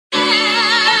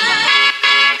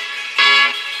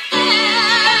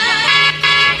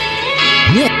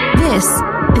This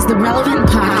is the Relevant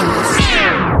Podcast.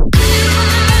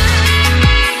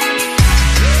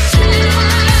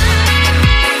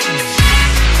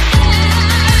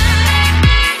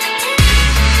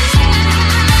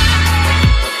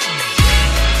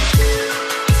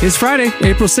 It's Friday,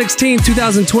 April 16th,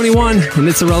 2021, and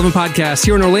it's the Relevant Podcast.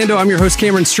 Here in Orlando, I'm your host,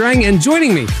 Cameron Strang, and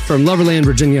joining me from Loverland,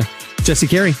 Virginia, Jesse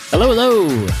Carey. Hello,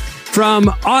 hello. From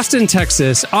Austin,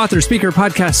 Texas, author, speaker,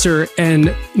 podcaster,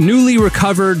 and newly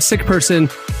recovered sick person,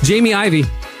 Jamie Ivey.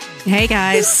 Hey,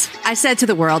 guys. I said to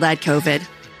the world I had COVID.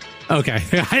 Okay.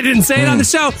 I didn't say it on the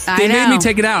show. They made me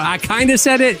take it out. I kind of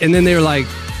said it, and then they were like,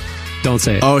 don't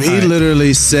say it. Oh, he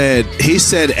literally said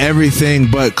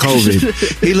everything but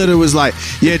COVID. He literally was like,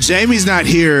 yeah, Jamie's not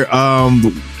here.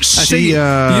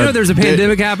 There's a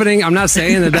pandemic happening. I'm not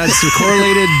saying that that's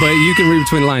correlated, but you can read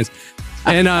between the lines.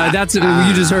 And that's what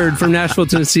you just heard from Nashville,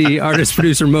 Tennessee, artist,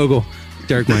 producer, mogul,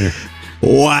 Derek Minor.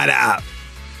 What up?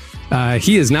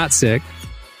 He is not sick.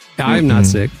 I'm not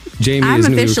sick. Jamie is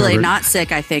newly officially recovered. not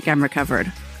sick. I think I'm recovered,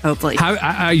 hopefully.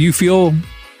 How you feel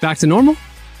back to normal?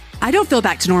 I don't feel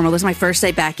back to normal. This is my first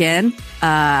day back in.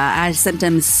 I had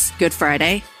symptoms Good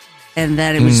Friday, and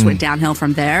then it just went downhill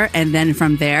from there. And then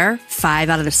from there, 5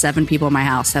 out of the 7 people in my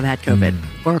house have had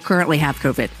COVID or currently have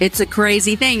COVID. It's a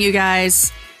crazy thing, you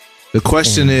guys. The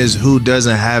question is, who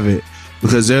doesn't have it?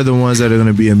 Because they're the ones that are going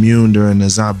to be immune during the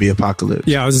zombie apocalypse.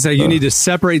 Yeah, I was going to say, you need to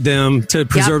separate them to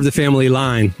preserve the family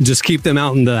line. Just keep them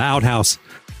out in the outhouse.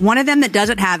 One of them that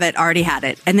doesn't have it already had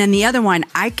it. And then the other one,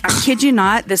 I kid you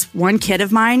not, this one kid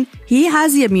of mine, he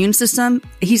has the immune system.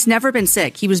 He's never been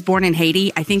sick. He was born in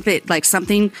Haiti. I think that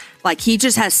he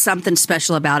just has something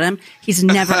special about him. He's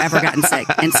never, ever gotten sick.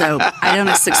 And so I don't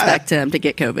expect him to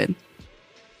get COVID.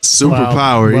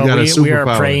 Superpower. You got a superpower. We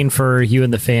are praying for you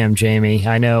and the fam, Jamie.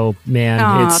 I know,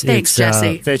 man. Thanks,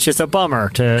 Jesse. It's just a bummer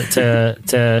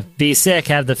to be sick,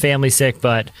 have the family sick.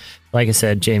 But like I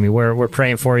said, Jamie, we're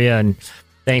praying for you. And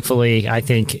thankfully, I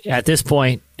think at this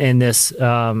point in this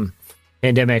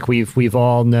pandemic, we've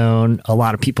all known a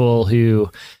lot of people who,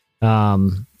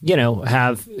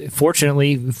 have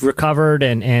fortunately recovered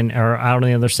and are out on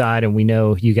the other side. And we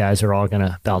know you guys are all going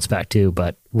to bounce back too.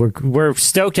 But we're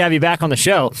stoked to have you back on the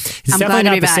show. It's definitely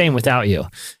not the same without you.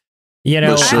 I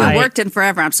haven't worked in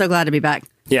forever. I'm so glad to be back.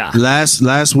 Yeah.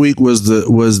 Last week was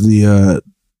the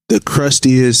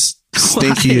crustiest,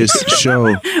 stinkiest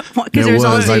show. There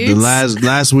was like the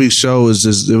last week's show was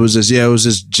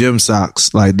just gym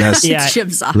socks. Like that's gym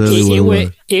socks.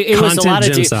 It was a lot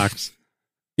of gym socks.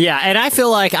 Yeah, and I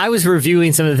feel like I was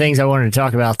reviewing some of the things I wanted to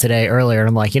talk about today earlier, and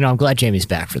I'm like, I'm glad Jamie's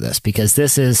back for this because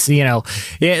this is,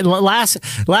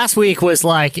 last week was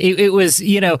like it was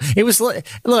a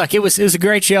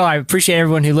great show. I appreciate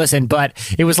everyone who listened,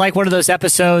 but it was like one of those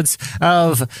episodes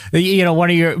of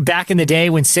one of your back in the day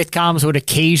when sitcoms would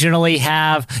occasionally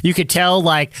have, you could tell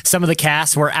like some of the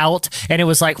casts were out, and it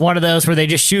was like one of those where they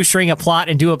just shoestring a plot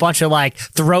and do a bunch of like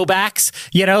throwbacks,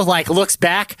 like looks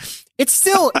back. It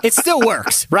still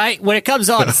works, right? When it comes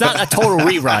on, it's not a total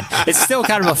rerun. It's still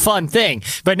kind of a fun thing.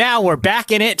 But now we're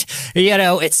back in it.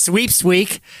 It's sweeps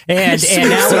week, and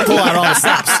now we pull out all the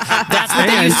stops. That's what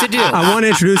they used to do. I want to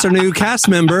introduce our new cast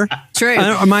member. True.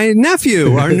 My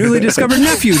nephew, our newly discovered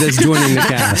nephew that's joining the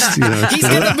cast. He's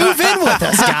going to move in with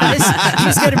us, guys.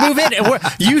 He's going to move in. And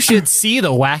you should see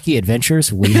the wacky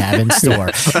adventures we have in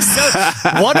store. So,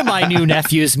 one of my new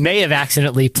nephews may have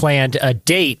accidentally planned a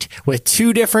date with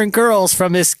 2 different girls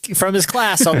from his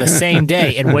class on the same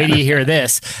day. And wait till you hear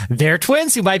this. They're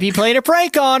twins who might be playing a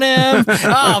prank on him.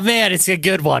 Oh, man, it's a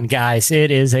good one, guys.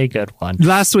 It is a good one.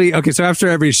 Last week, so after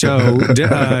every show,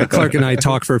 Clark and I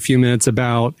talk for a few minutes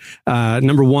about,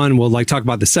 number one, we'll talk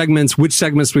about the segments, which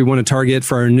segments we want to target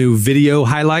for our new video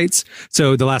highlights.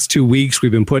 So the last 2 weeks,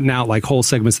 we've been putting out whole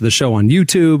segments of the show on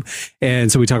YouTube. And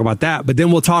so we talk about that, but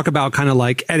then we'll talk about kind of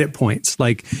edit points.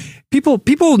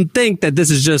 People think that this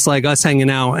is just us hanging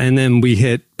out and then we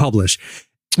hit publish.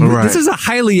 Right. This is a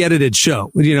highly edited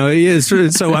show.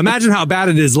 So imagine how bad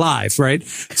it is live, right?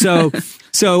 So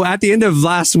at the end of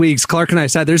last week's, Clark and I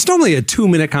said, there's normally a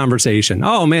 2-minute conversation.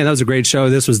 Oh man, that was a great show.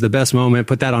 This was the best moment.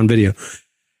 Put that on video.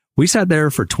 We sat there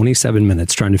for 27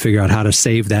 minutes trying to figure out how to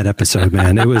save that episode,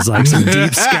 man. It was some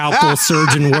deep scalpel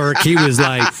surgeon work. He was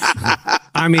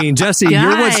Jesse, guys,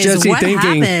 you're what's Jesse what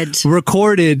thinking happened?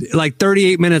 Recorded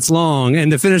 38 minutes long and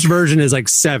the finished version is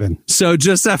 7. So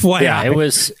just FYI. Yeah, it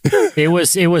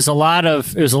was a lot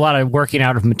of working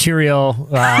out of material.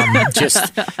 It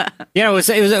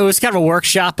was kind of a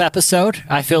workshop episode,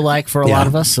 I feel like, for a lot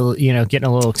of us. So, getting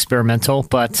a little experimental,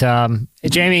 but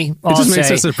Jamie, it just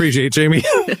makes us appreciate Jamie.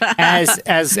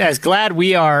 as glad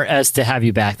we are as to have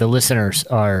you back. The listeners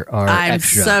are. I'm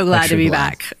so glad to be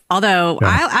back. Although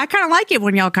I kind of like it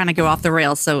when y'all kind of go off the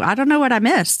rails. So I don't know what I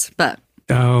missed, but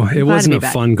it wasn't a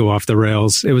fun go off the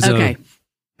rails. It was okay.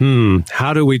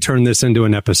 How do we turn this into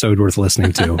an episode worth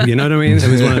listening to? You know what I mean? It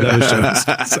was one of those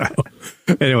shows. So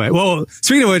anyway, well,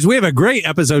 speaking of which, we have a great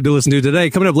episode to listen to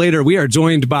today. Coming up later, we are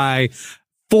joined by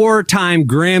 4-time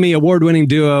Grammy award-winning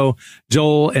duo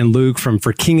Joel and Luke from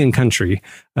For King and Country.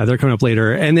 They're coming up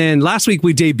later. And then last week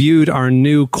we debuted our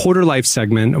new Quarter Life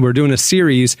segment. We're doing a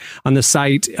series on the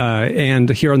site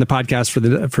and here on the podcast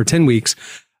for 10 weeks.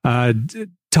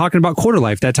 Talking about quarter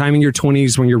life, that time in your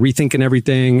 20s when you're rethinking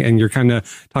everything and you're kind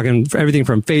of talking everything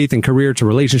from faith and career to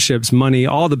relationships, money,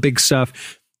 all the big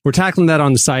stuff. We're tackling that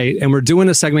on the site, and we're doing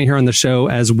a segment here on the show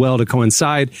as well to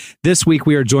coincide. This week,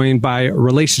 we are joined by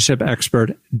relationship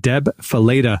expert Deb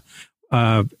Fileta.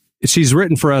 She's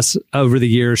written for us over the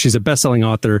years. She's a best-selling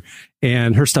author,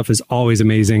 and her stuff is always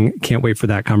amazing. Can't wait for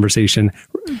that conversation.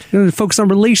 Focus on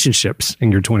relationships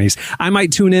in your 20s. I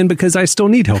might tune in because I still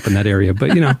need help in that area,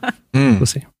 but we'll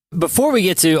see. Before we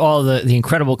get to all the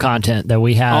incredible content that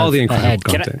we have, all the incredible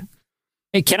content.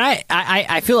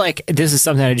 I feel like this is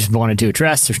something I just wanted to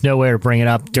address. There's no way to bring it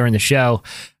up during the show.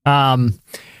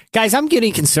 Guys, I'm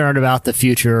getting concerned about the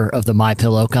future of the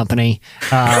MyPillow company.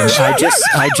 I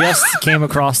just came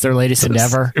across their latest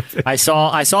endeavor. I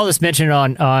saw this mentioned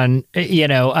on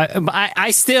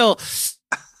I still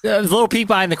a little peek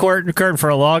behind the curtain for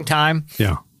a long time.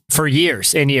 Yeah. For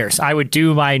years and years, I would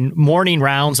do my morning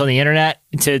rounds on the internet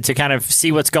to kind of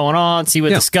see what's going on, see what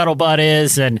the scuttlebutt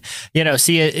is, and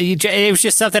see it. It was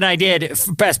just something I did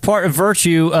as part of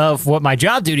virtue of what my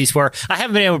job duties were. I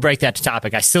haven't been able to break that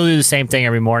topic. I still do the same thing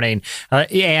every morning,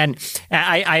 and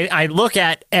I look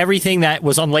at everything that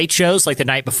was on late shows like the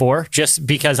night before, just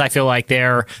because I feel like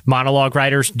their monologue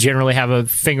writers generally have a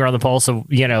finger on the pulse of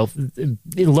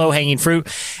low hanging fruit.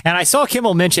 And I saw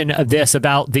Kimmel mention this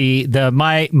about the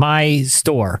My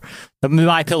store, the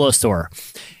MyPillow store.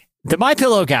 The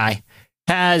MyPillow guy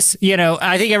has,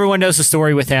 I think everyone knows the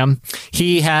story with him.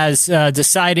 He has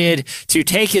decided to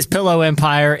take his pillow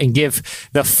empire and give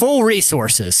the full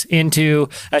resources into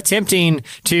attempting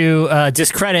to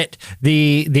discredit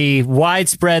the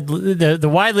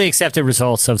widely accepted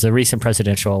results of the recent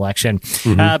presidential election.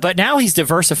 Mm-hmm. But now he's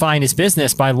diversifying his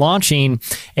business by launching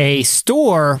a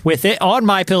store with it on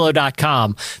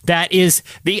mypillow.com that is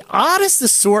the oddest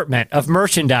assortment of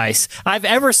merchandise I've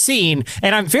ever seen.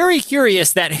 And I'm very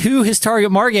curious that who his target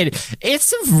market.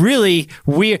 It's a really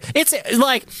weird. It's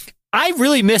like I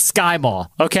really miss Sky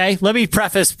Mall. Okay, let me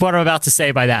preface what I'm about to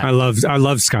say by that. I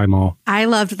love Sky Mall. I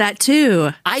loved that too.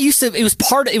 I used to. It was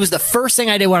the first thing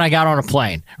I did when I got on a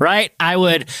plane. Right, I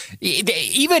would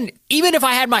even if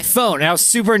I had my phone and I was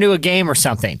super into a game or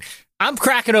something. I'm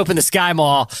cracking open the Sky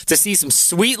Mall to see some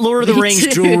sweet Lord of the Rings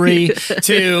jewelry,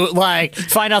 to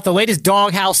find out the latest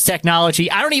doghouse technology.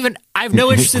 I have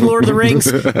no interest in Lord of the Rings.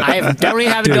 Don't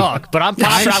even have a dog, but I'm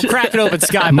cracking open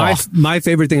Sky Mall. My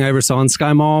favorite thing I ever saw in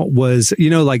Sky Mall was,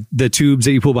 like the tubes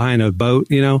that you pull behind a boat,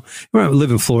 When I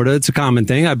live in Florida, it's a common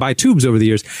thing. I buy tubes over the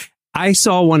years. I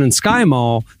saw one in Sky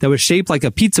Mall that was shaped like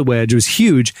a pizza wedge. It was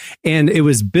huge, and it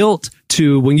was built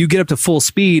to, when you get up to full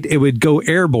speed, it would go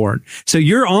airborne. So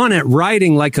you're on it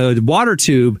riding like a water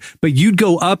tube, but you'd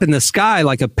go up in the sky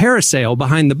like a parasail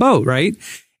behind the boat, right?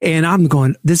 And I'm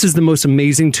going, this is the most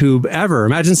amazing tube ever.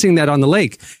 Imagine seeing that on the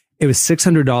lake. It was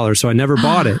 $600, so I never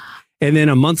bought it. And then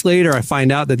a month later, I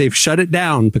find out that they've shut it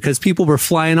down because people were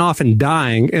flying off and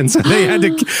dying. And so they had to,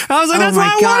 I was like, that's why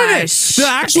I wanted it. The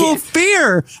actual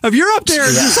fear of you're up there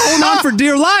just holding on for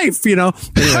dear life, Anyway,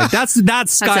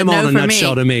 that's Sky Mall in a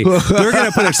nutshell to me. They're going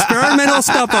to put experimental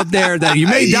stuff up there that you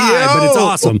may die, but it's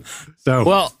awesome. So,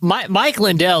 well, Mike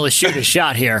Lindell is shooting a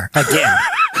shot here again.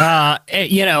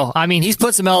 He's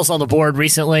put some else on the board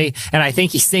recently, and I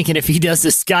think he's thinking if he does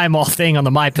this Sky Mall thing on the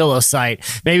MyPillow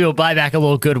site, maybe he'll buy back a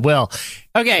little goodwill.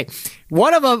 Okay,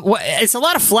 one of them. It's a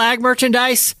lot of flag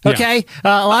merchandise. Okay,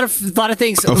 a lot of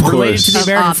things related to the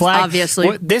American flag.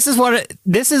 Obviously, this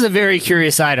is a very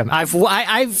curious item.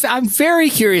 I'm very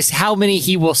curious how many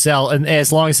he will sell, and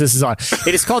as long as this is on.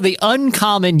 It is called the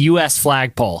Uncommon U.S.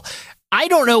 Flagpole. I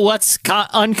don't know what's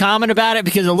uncommon about it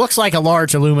because it looks like a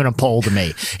large aluminum pole to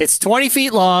me. It's 20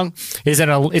 feet long.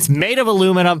 It's made of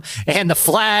aluminum, and the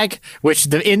flag, which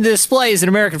in the display is an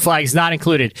American flag, is not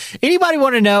included. Anybody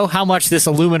want to know how much this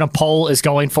aluminum pole is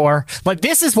going for?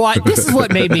 This is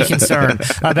what made me concerned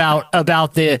about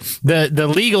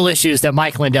the legal issues that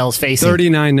Mike Lindell is facing.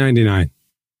 $39.99.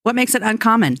 What makes it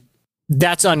uncommon?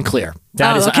 That's unclear.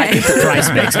 That is, okay. I think the price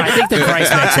makes. I think the price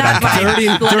makes it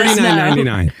unclear.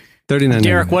 $39.99. $39.99.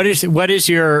 Derek, what is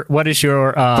your for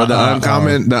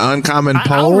the uncommon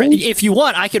poll? If you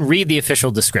want, I can read the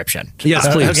official description. Yes,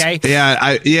 please. Okay.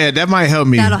 Yeah, that might help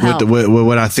me with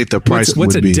what I think the price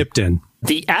what's would it be. dipped in?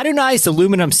 The anodized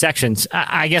aluminum sections,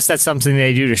 I guess that's something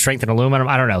they do to strengthen aluminum.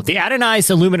 I don't know. The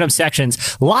anodized aluminum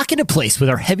sections lock into place with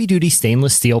our heavy-duty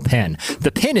stainless steel pin.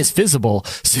 The pin is visible,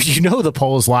 so you know the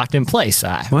pole is locked in place.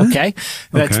 Okay?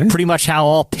 That's pretty much how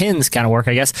all pins kind of work,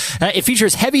 I guess. It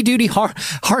features heavy-duty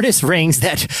harness rings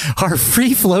that are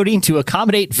free-floating to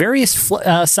accommodate various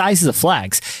sizes of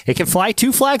flags. It can fly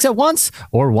 2 flags at once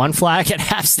or 1 flag at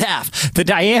half-staff. The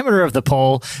diameter of the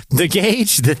pole, the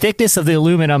gauge, the thickness of the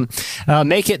aluminum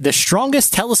make it the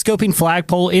strongest telescoping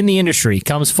flagpole in the industry.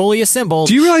 Comes fully assembled.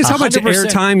 Do you realize how much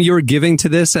airtime you're giving to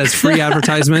this as free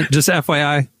advertisement? Just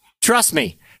FYI. Trust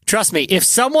me. If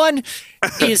someone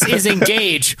is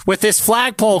engaged with this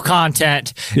flagpole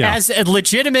content as a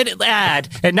legitimate ad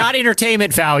and not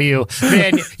entertainment value,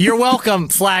 then you're welcome,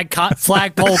 flagpole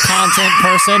content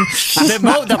person.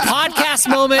 The podcast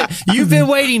moment you've been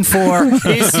waiting for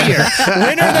is here.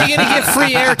 When are they going to give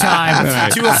free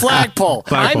airtime to a flagpole?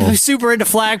 I'm super into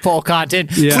flagpole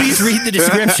content. Yeah. Please read the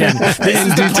description. This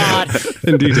is the pod.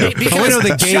 In detail. Because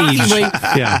the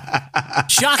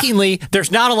gauge. Shockingly,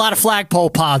 there's not a lot of flagpole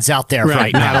pods out there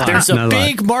right now. There's a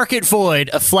big market void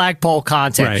of flagpole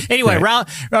content. Right, anyway,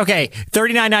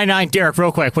 $39.99. Derek,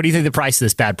 real quick, what do you think the price of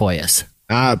this bad boy is?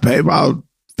 I pay about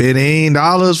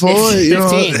 $15 for it. You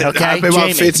 15, know, okay. I pay about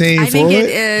 $15 for it. I think it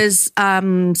is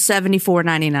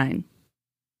 $74.99.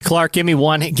 Clark, give me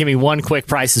one quick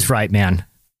Price is Right, man.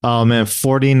 Oh man,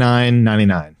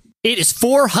 $49.99. It is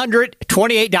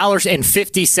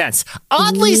 $428.50.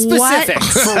 Oddly specific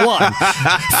for one.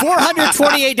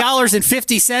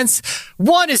 $428.50.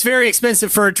 One is very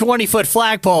expensive for a 20-foot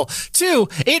flagpole. 2,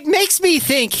 it makes me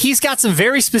think he's got some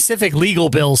very specific legal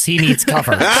bills he needs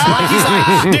covered. Like he's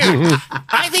like, dude,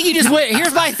 I think he just went.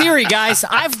 Here's my theory, guys.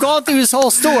 I've gone through his whole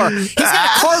store. He's got a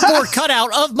cardboard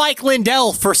cutout of Mike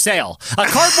Lindell for sale. A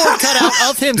cardboard cutout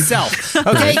of himself.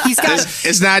 Okay, he's got.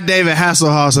 It's not David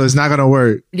Hasselhoff, so it's not going to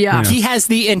work. Yeah. He has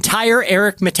the entire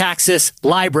Eric Metaxas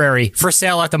library for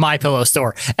sale at the MyPillow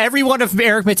store. Every one of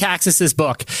Eric Metaxas's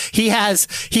book. He has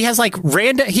like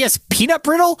random. He has peanut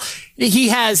brittle. He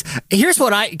has. Here's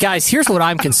what I'm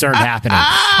concerned happening.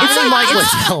 I think Mike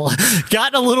Lindell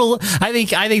got a little. I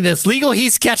think that's legal.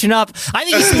 He's catching up. I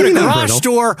think he's doing a garage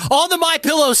store on the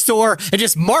MyPillow store and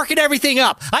just marking everything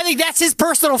up. I think that's his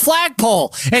personal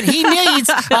flagpole, and he needs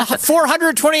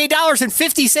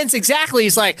 $428.50 exactly.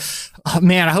 He's like, oh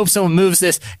man, I hope someone moves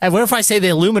this. And what if I say the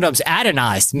aluminum's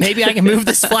anodized? Maybe I can move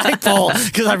this flagpole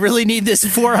because I really need this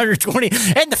 420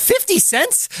 and the 50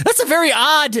 cents. That's a very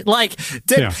odd, like,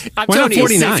 I'm telling you,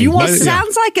 if you want,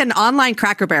 sounds like an online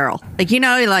Cracker Barrel. Like,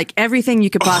 like everything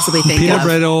you could possibly think peanut of.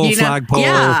 brittle, flagpole.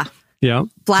 Yeah.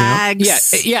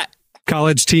 Flags. Yeah.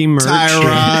 College team merch. Tie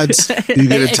rods. You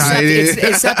get it tied in.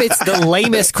 Except it's the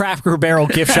lamest Cracker Barrel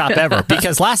gift shop ever.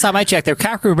 Because last time I checked, their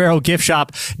Cracker Barrel gift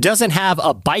shop doesn't have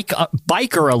a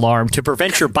biker alarm to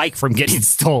prevent your bike from getting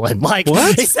stolen. Like,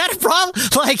 what? Is that a problem?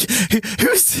 Like,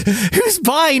 who's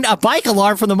buying a bike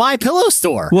alarm from the MyPillow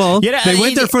store? Well, they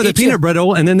went there for the peanut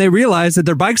brittle, and then they realized that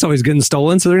their bike's always getting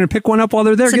stolen, so they're going to pick one up while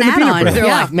they're there getting the peanut brittle. They're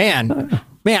like,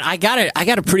 Man, I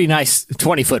got a pretty nice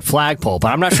 20-foot flagpole, but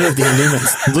I'm not sure if the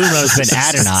aluminum's been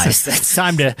anodized. It's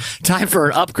time for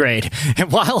an upgrade.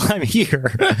 And while I'm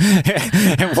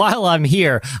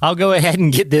here, I'll go ahead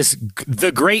and get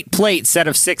the Great Plate set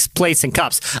of 6 plates and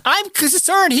cups. I'm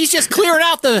concerned he's just clearing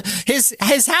out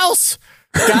his house,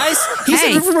 guys. He's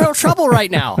in real trouble right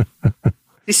now.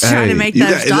 He's trying to make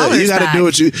those dollars you gotta back. do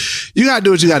what you gotta do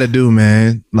what you gotta do,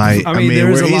 man. Like, I mean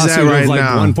there's where a he's lawsuit at right of like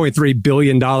now, $1.3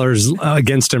 billion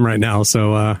against him right now.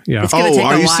 So yeah. It's gonna take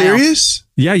are a you while. serious?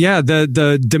 Yeah.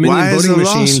 The Dominion Voting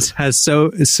Machines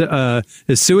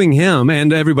is suing him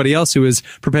and everybody else who is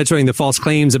perpetuating the false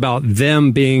claims about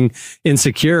them being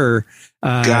insecure.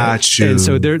 Got you. And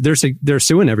so they're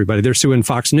suing everybody. They're suing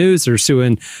Fox News. They're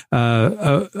suing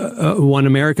One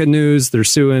America News. They're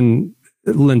suing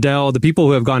Lindell, the people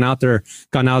who have gone out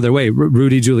of their way.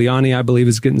 Rudy Giuliani, I believe,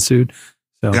 is getting sued.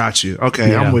 So, got you.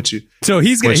 Okay, I'm with you. So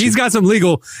he's got some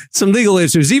legal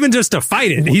issues. Even just to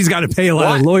fight it, he's got to pay a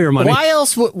lot of lawyer money. Why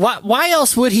else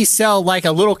would he sell like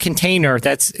a little container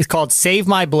it's called "Save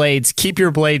My Blades, Keep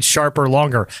Your Blades Sharper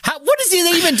Longer"? What does he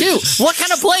even do? What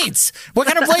kind of blades? What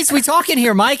kind of blades are we talking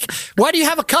here, Mike? Why do you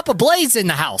have a cup of blades in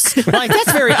the house? Like,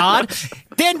 that's very odd.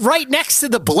 Then right next to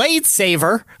the Blade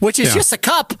Saver, which is just a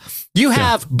cup, you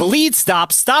have Bleed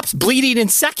stops bleeding in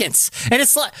seconds. And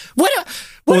it's like,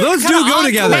 Well, those do go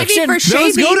together.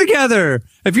 Those go together.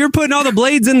 If you're putting all the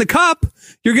blades in the cup,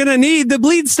 you're going to need the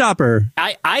bleed stopper.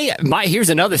 Here's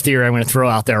another theory I'm going to throw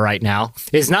out there right now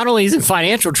is not only is he in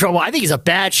financial trouble, I think he's a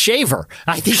bad shaver.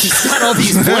 I think he's got all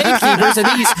these blade keepers. I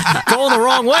think he's going the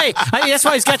wrong way. I think that's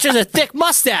why he's got such a thick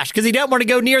mustache, because he doesn't want to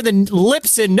go near the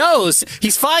lips and nose.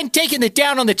 He's fine taking it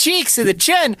down on the cheeks and the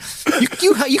chin.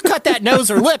 You cut that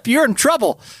nose or lip, you're in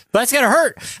trouble. That's going to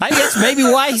hurt. I think that's maybe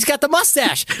why he's got the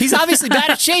mustache. He's obviously bad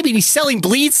at shaving. He's selling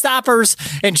bleed stoppers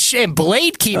and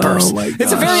blade keepers.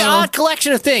 It's a very odd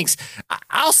collection of things.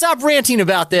 I'll stop ranting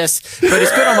about this, but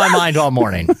it's been on my mind all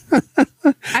morning.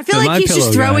 I feel like he's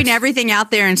just throwing everything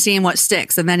out there and seeing what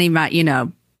sticks. And then he might,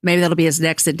 maybe that'll be his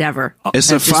next endeavor.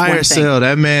 It's a fire sale.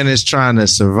 That man is trying to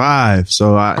survive.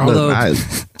 So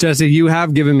Jesse, you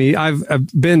have given me, I've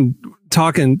been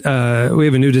talking, we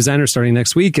have a new designer starting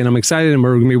next week, and I'm excited, and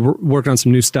we're going to be working on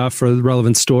some new stuff for the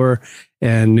Relevant store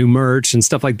and new merch and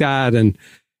stuff like that. And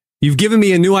you've given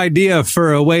me a new idea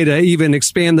for a way to even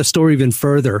expand the store even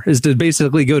further, is to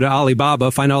basically go to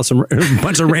Alibaba, find out a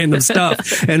bunch of random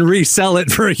stuff and resell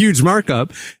it for a huge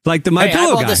markup, like the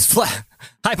MyPillow guy.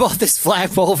 I bought this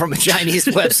flagpole from a Chinese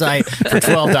website for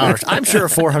 $12. I'm sure a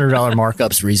 $400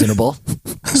 markup's reasonable.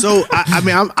 So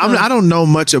I don't know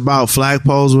much about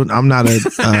flagpoles. I'm not an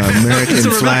American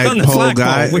flagpole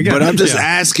guy, but I'm just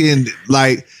asking,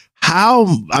 like, how?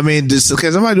 I mean, can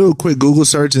somebody do a quick Google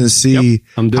search and see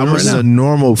how much does a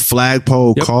normal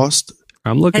flagpole cost?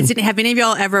 I'm looking. Have any of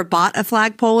y'all ever bought a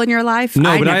flagpole in your life?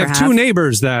 No, but I have two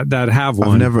neighbors that have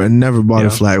one. I've never bought a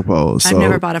flagpole. So. I've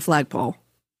never bought a flagpole.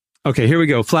 Okay, here we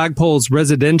go. Flagpoles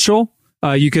residential.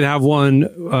 You could have one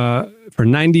for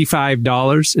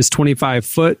 $95. It's 25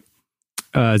 foot.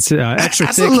 It's extra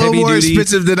That's thick, a little heavy more duty.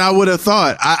 expensive than I would have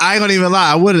thought. I ain't gonna even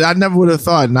lie. I never would have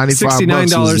thought $95.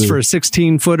 $69 for a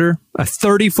 16 footer. A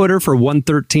 30 footer for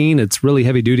 $113. It's really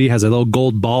heavy duty. Has a little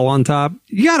gold ball on top.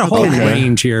 You got a whole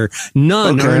range here.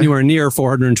 None are anywhere near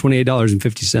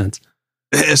 $428.50.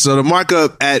 So the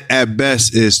markup at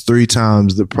best is 3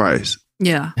 times the price.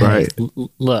 Yeah. Right. Hey,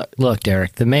 look,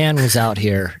 Derek. The man was out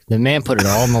here. The man put it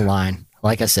all on the line.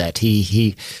 Like I said,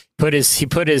 he put his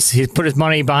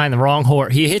money behind the wrong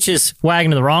horse. He hitched his wagon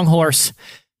to the wrong horse.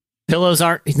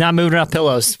 He's not moving enough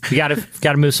pillows. You got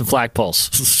to move some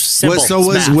flagpoles. Simple.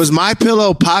 Was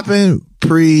MyPillow popping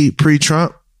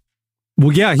pre-Trump?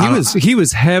 Well, yeah, he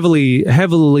was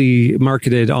heavily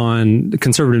marketed on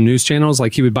conservative news channels.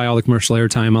 Like, he would buy all the commercial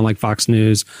airtime on like Fox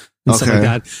News and stuff like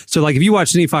that. So like, if you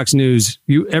watched any Fox News,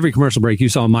 every commercial break, you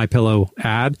saw a MyPillow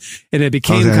ad, and it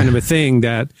became kind of a thing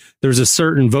that there's a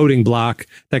certain voting bloc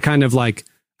that kind of like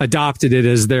adopted it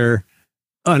as their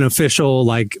unofficial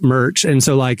like merch. And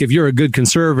so like, if you're a good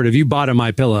conservative, you bought a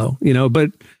MyPillow, but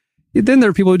then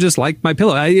there are people who just like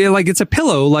MyPillow. Like, it's a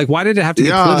pillow. Like, why did it have to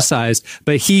get politicized?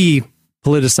 But he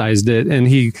politicized it, and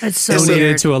he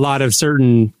donated to a lot of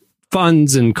certain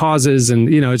funds and causes,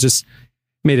 and it just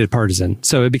made it partisan.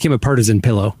 So it became a partisan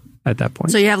pillow at that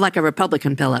point. So you have like a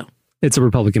Republican pillow. It's a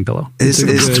Republican pillow. It's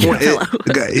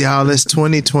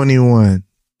 2021,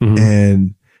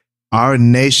 and our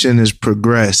nation has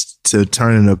progressed to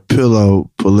turning a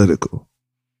pillow political.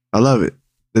 I love it.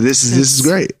 This is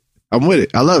great. I'm with it.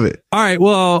 I love it. All right.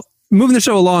 Well, moving the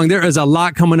show along, there is a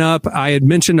lot coming up. I had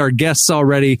mentioned our guests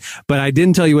already, but I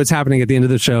didn't tell you what's happening at the end of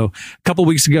the show. A couple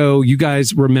weeks ago, you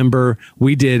guys remember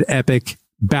we did Epic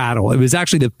Battle. It was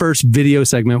actually the first video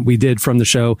segment we did from the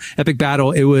show. Epic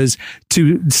Battle. It was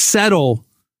to settle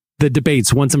the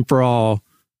debates once and for all.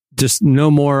 Just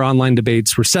no more online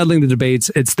debates. We're settling the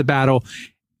debates. It's the battle.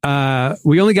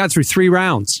 We only got through 3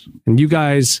 rounds, and you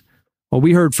guys... Well,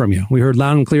 we heard from you. We heard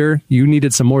loud and clear. You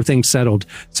needed some more things settled.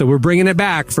 So we're bringing it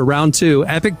back for round 2.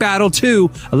 Epic Battle 2.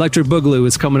 Electric Boogaloo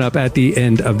is coming up at the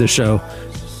end of the show.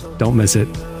 Don't miss it.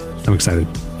 I'm excited.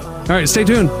 All right, stay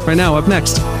tuned. Right now, up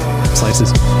next,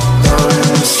 Slices.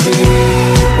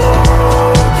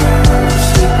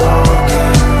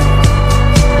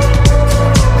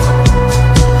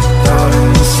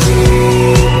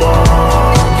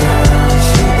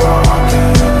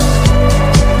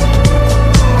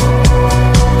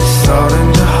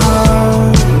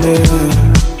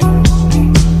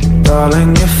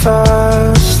 Darling, if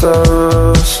I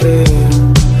start asleep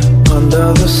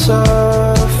under the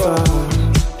sofa.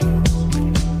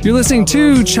 You're listening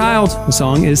to Child. The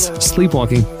song is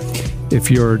Sleepwalking. If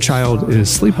your child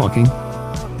is sleepwalking,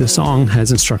 the song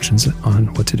has instructions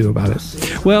on what to do about it.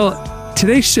 Well,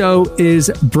 today's show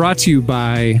is brought to you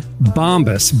by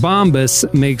Bombas.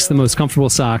 Bombas makes the most comfortable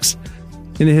socks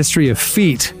in the history of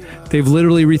feet. They've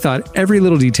literally rethought every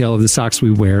little detail of the socks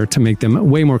we wear to make them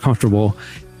way more comfortable.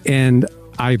 And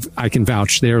I can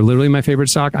vouch. They are literally my favorite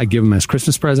sock. I give them as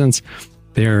Christmas presents.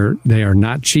 They are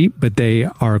not cheap, but they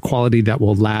are a quality that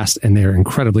will last, and they're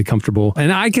incredibly comfortable.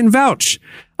 And I can vouch.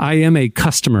 I am a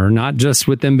customer, not just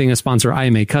with them being a sponsor. I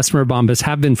am a customer of Bombas,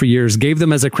 have been for years, gave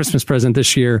them as a Christmas present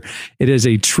this year. It is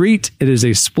a treat. It is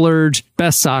a splurge.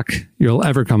 Best sock you'll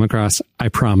ever come across. I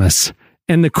promise.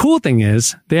 And the cool thing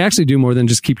is they actually do more than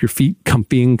just keep your feet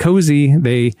comfy and cozy.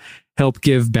 They help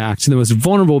give back to the most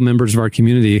vulnerable members of our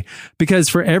community, because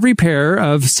for every pair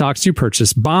of socks you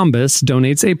purchase, Bombas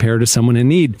donates a pair to someone in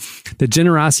need. The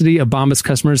generosity of Bombas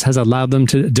customers has allowed them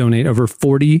to donate over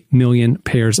 40 million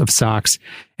pairs of socks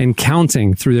and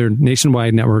counting through their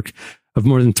nationwide network of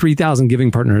more than 3,000 giving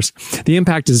partners. The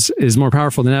impact is more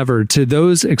powerful than ever. To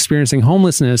those experiencing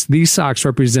homelessness, these socks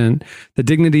represent the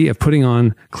dignity of putting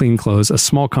on clean clothes, a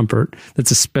small comfort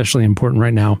that's especially important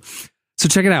right now. So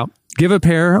check it out. Give a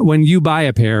pair when you buy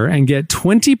a pair and get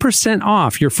 20%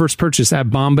 off your first purchase at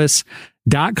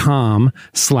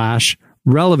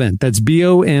bombas.com/relevant. That's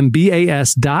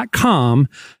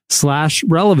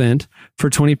bombas.com/relevant for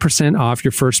 20% off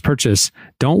your first purchase.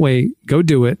 Don't wait. Go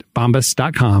do it.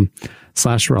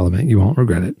 bombas.com/relevant. You won't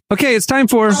regret it. Okay, it's time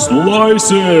for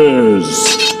Slices.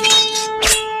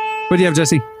 What do you have,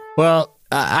 Jesse? Well,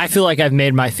 I feel like I've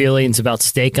made my feelings about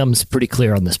Steakums pretty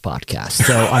clear on this podcast,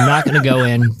 so I'm not going to go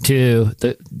into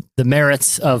the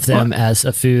merits of them as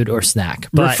a food or snack.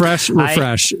 But refresh.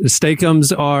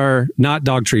 Steakums are not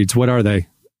dog treats. What are they?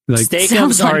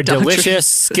 Steakums are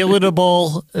delicious,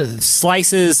 skilletable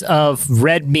slices of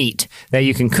red meat that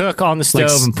you can cook on the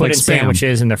stove and put in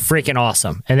sandwiches, and they're freaking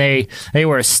awesome. And they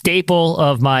were a staple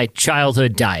of my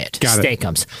childhood diet.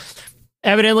 Steakums.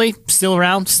 Evidently, still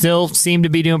around, still seem to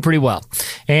be doing pretty well.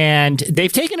 And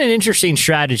they've taken an interesting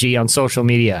strategy on social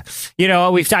media. You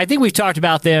know, I think we've talked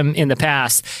about them in the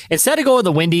past. Instead of going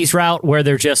the Wendy's route, where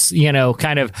they're just,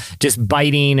 kind of just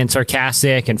biting and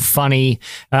sarcastic and funny,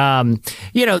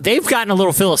 they've gotten a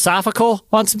little philosophical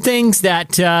on some things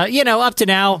that, up to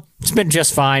now, it's been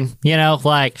just fine,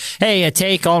 hey, a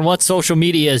take on what social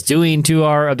media is doing to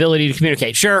our ability to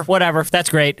communicate. Sure, whatever. That's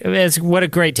great. What a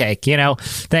great take,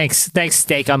 Thanks,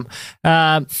 Steakum.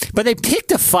 But they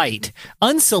picked a fight,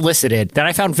 unsolicited, that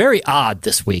I found very odd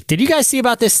this week. Did you guys see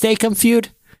about this Steakum feud?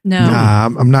 No. Nah,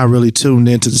 I'm not really tuned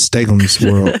into the Steakums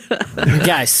world.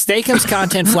 Guys, Steakum's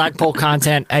content, flagpole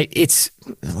content, this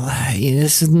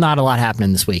is not a lot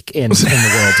happening this week in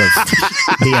the world of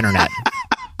the internet.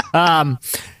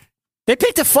 They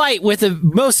picked a fight with the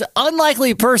most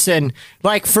unlikely person,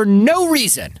 for no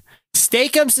reason.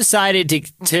 Steakums decided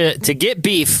to get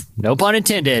beef, no pun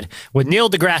intended, with Neil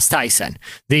deGrasse Tyson,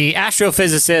 the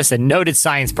astrophysicist and noted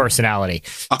science personality.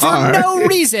 For no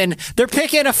reason, they're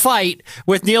picking a fight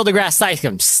with Neil deGrasse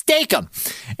Tyson. Steakum.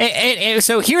 And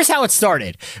so here's how it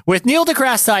started. With Neil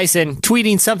deGrasse Tyson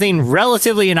tweeting something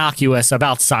relatively innocuous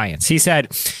about science. He said,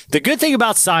 "The good thing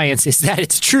about science is that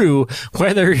it's true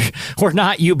whether or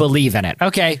not you believe in it."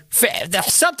 Okay,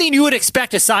 something you would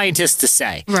expect a scientist to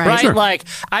say, right? Sure.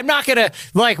 I'm not going to,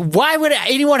 why would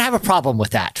anyone have a problem with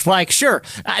that? Sure,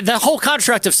 the whole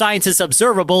construct of science is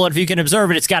observable, and if you can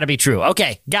observe it, it's got to be true.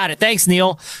 Okay, got it. Thanks,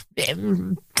 Neil.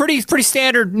 Pretty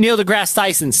standard Neil deGrasse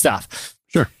Tyson stuff.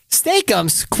 Sure.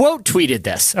 Steakums quote tweeted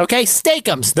this. Okay,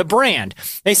 Steakums, the brand.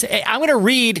 They say, I'm going to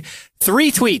read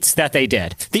 3 tweets that they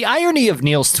did. The irony of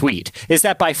Neil's tweet is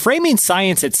that by framing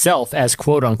science itself as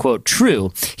quote unquote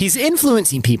true, he's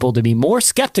influencing people to be more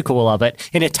skeptical of it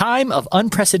in a time of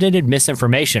unprecedented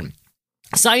misinformation.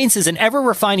 Science is an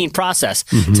ever-refining process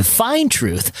to find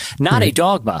truth, not a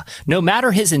dogma. No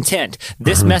matter his intent,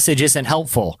 this message isn't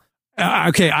helpful.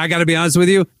 Okay, I got to be honest with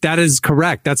you. That is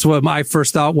correct. That's what my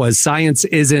first thought was. Science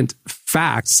isn't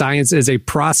fact. Science is a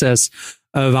process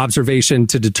of observation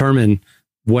to determine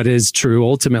what is true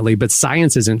ultimately. But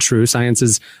science isn't true. Science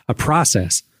is a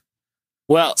process.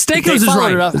 Well, Steakums is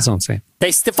right. That's all I'm saying.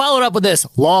 They followed up with this,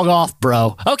 log off,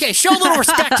 bro. Okay, show a little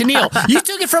respect to Neil. You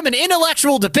took it from an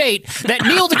intellectual debate that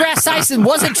Neil deGrasse Tyson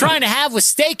wasn't trying to have with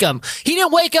Steakum. He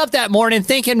didn't wake up that morning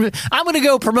thinking, I'm going to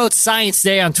go promote Science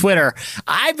Day on Twitter.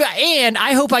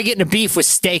 I hope I get into beef with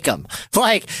Steakum.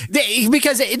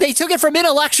 Because they took it from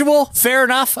intellectual, fair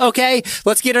enough, okay?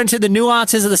 Let's get into the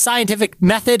nuances of the scientific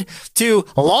method to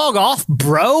log off,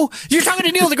 bro. You're talking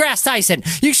to Neil deGrasse Tyson.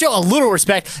 You show a little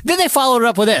respect. Then they followed it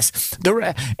up with this.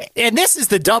 And this is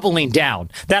the doubling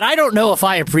down that I don't know if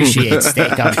I appreciate,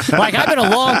 Steakum. I've been a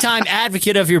long time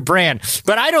advocate of your brand,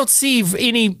 but I don't see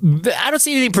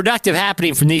anything productive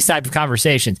happening from these type of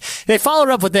conversations. They followed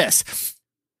up with this.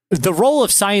 the role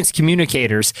of science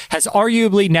communicators has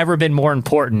arguably never been more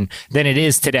important than it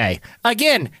is today.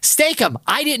 Again, Steak-'em,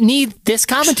 I didn't need this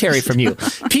commentary from you.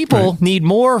 People need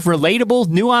more relatable,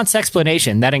 nuanced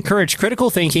explanation that encourage critical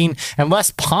thinking and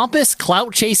less pompous,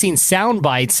 clout-chasing sound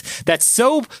bites that's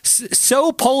so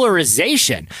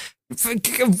polarization.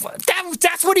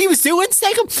 That's what he was doing,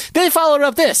 Steak-'em. Then they followed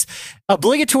up this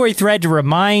obligatory thread to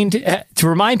remind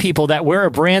people that we're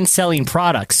a brand selling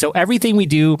products. So everything we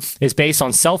do is based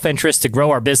on self-interest to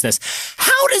grow our business.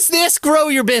 How does this grow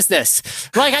your business?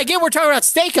 Like, I get we're talking about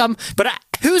Steak-'em, but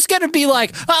who's going to be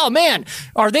like, oh man,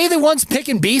 are they the ones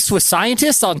picking beefs with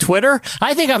scientists on Twitter?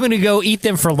 I think I'm going to go eat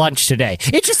them for lunch today.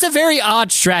 It's just a very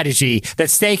odd strategy that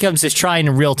Steak-'ems is trying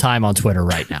in real time on Twitter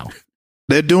right now.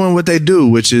 They're doing what they do,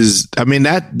 which is, I mean,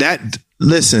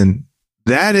 listen,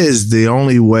 that is the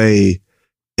only way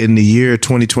in the year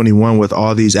 2021 with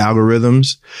all these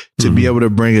algorithms to be able to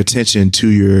bring attention to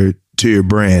your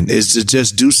brand is to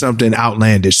just do something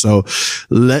outlandish. So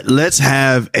let's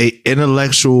have a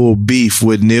intellectual beef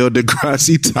with Neil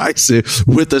deGrasse Tyson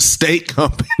with a steak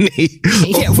company.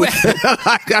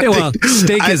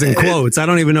 Steak is in quotes. I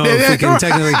don't even know if we can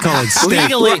technically call it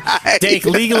steak.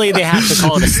 Legally, they have to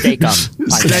call it a steak-'em.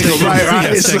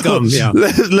 Right. So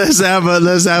let's have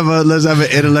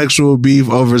an intellectual beef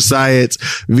over science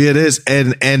via this,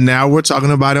 and now we're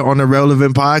talking about it on the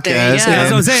Relevant podcast. Yeah,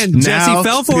 that's what I'm saying. Jesse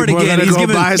fell for it again. He's gonna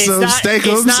go buy some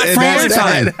Steak-'ems,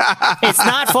 it's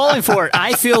not falling for it.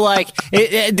 I feel like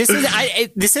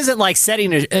this isn't like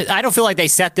setting. I don't feel like they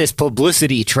set this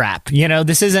publicity trap. You know,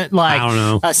 this isn't like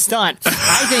a stunt.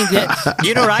 I think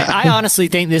that I honestly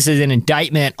think this is an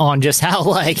indictment on just how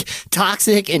like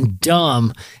toxic and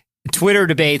dumb Twitter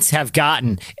debates have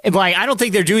gotten. Like, I don't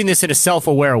think they're doing this in a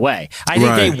self-aware way. I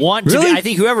think they want to. I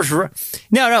think whoever's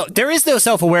no, there is no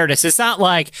self-awareness. It's not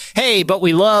like, hey, but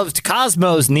we loved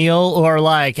Cosmos, Neil, or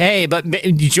like, hey, but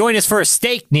you join us for a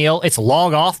steak, Neil. It's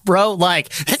log off, bro. Like,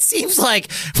 that seems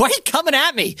like, why are you coming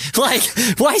at me? Like,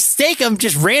 why Steak-'em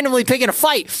just randomly picking a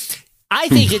fight? I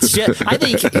think it's just,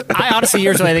 I honestly,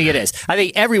 here's what I think it is. I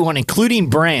think everyone, including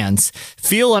brands,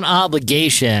 feel an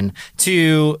obligation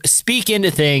to speak into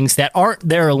things that aren't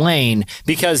their lane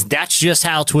because that's just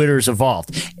how Twitter's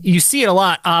evolved. You see it a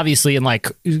lot, obviously, in like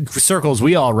circles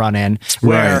we all run in,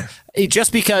 where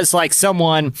just because like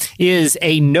someone is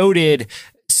a noted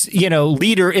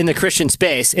leader in the Christian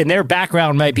space, and their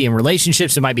background might be in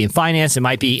relationships, it might be in finance, it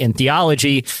might be in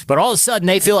theology, but all of a sudden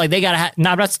they feel like they got to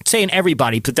now, I'm not saying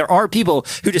everybody, but there are people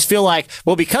who just feel like,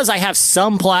 well, because I have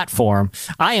some platform,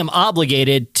 I am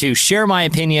obligated to share my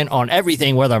opinion on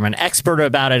everything, whether I'm an expert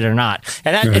about it or not.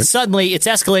 And that suddenly it's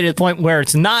escalated to the point where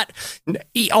it's not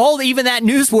even that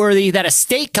newsworthy that a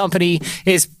steak company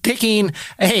is picking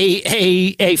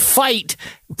a fight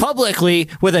publicly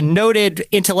with a noted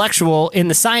intellectual in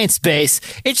the science space.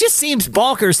 It just seems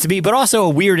bonkers to me, but also a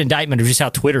weird indictment of just how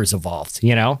Twitter's evolved,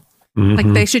 you know?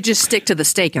 Like they should just stick to the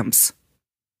Steak-'ems.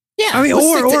 Yeah, I mean,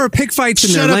 or pick fights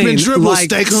in their lane. Shut up and dribble,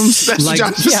 Steak-'ems. That's like,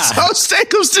 tell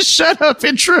Steak-'ems to shut up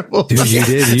and dribble. Dude, you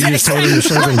did. You just told him to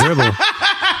shut up and dribble.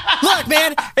 Look,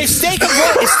 man, if Steak-'em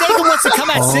wants to come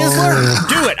at Sizzler,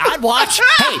 do it. I'd watch.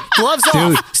 Hey, gloves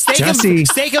off. Steak-'em v.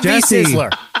 Sizzler.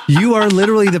 You are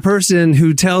literally the person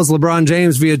who tells LeBron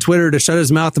James via Twitter to shut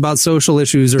his mouth about social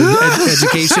issues or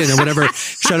education or whatever.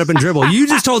 Shut up and dribble. You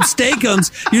just told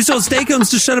Steak-'ems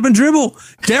to shut up and dribble.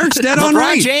 Derek's dead on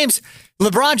right.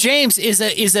 LeBron James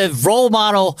is a role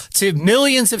model to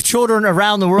millions of children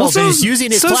around the world. Well, he's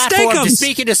using his platform to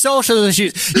speak into social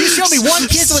issues. You show me one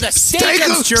kid with a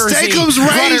Steak-'ems jersey. Steak-'ems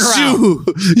raised you.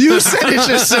 You said it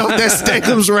yourself that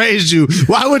Steak-'ems raised you.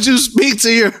 Why would you speak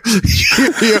to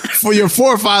your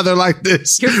forefather like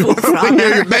this? Your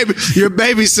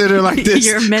babysitter like this?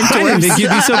 Your mentor. I didn't think you'd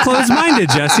be so close-minded,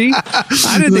 Jesse.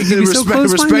 I didn't think you'd be so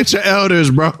close-minded. Respect your elders,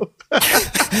 bro. Well,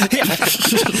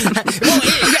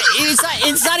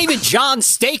 it's not even John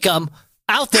Steak-'em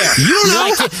out there. You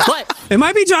don't know. What? It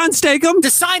might be John Steak-'em.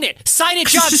 Sign it,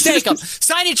 John Steak-'em.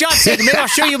 Sign it, John Steak-'em. Maybe I'll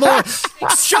show you more.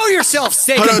 Show yourself,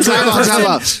 Steak-'em. Time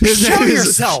out. Show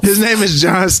yourself. His name is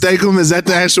John Steak-'em. Is that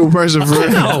the actual person for real?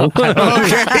 No. Okay.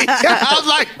 I was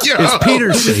like, yo. It's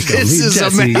Peter Steak-'em. This is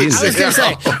amazing. I was going to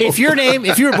say, if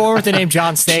you were born with the name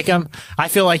John Steak-'em, I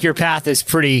feel like your path is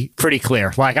pretty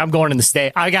clear. Like, I'm going in the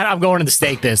steak. I'm going in the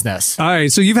steak business. All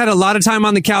right. So you've had a lot of time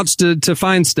on the couch to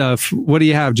find stuff. What do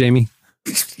you have, Jamie?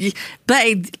 But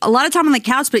a lot of time on the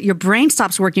couch, but your brain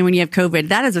stops working when you have COVID.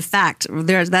 That is a fact.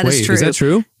 That is true. Is that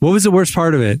true? What was the worst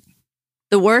part of it?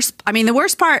 The worst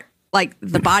part, like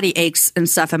the body aches and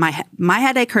stuff. And my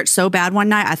headache hurt so bad one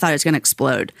night, I thought it was going to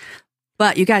explode.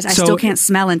 But you guys, I still can't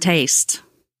smell and taste.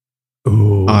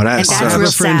 Ooh. Oh, that's I have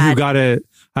a friend who got it.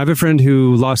 I have a friend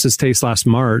who lost his taste last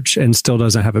March and still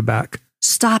doesn't have it back.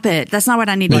 Stop it. That's not what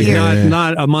I need to Like hear.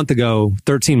 not a month ago,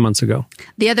 13 months ago.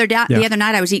 The other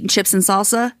night I was eating chips and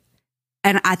salsa,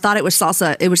 and I thought it was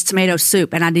salsa. It was tomato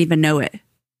soup, and I didn't even know it.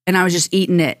 And I was just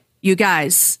eating it. You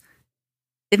guys,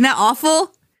 isn't that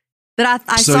awful? That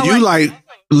I so saw you like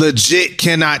legit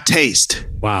cannot taste.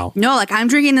 Wow. No, like I'm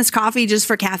drinking this coffee just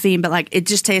for caffeine, but like it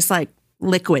just tastes like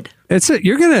liquid.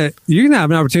 You're gonna have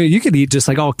an opportunity. You could eat just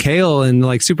like all kale and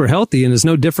like super healthy, and it's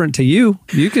no different to you.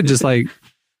 You could just like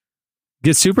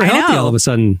get super healthy all of a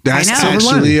sudden. That's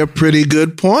actually a pretty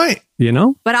good point. You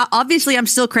know? But obviously I'm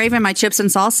still craving my chips and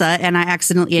salsa, and I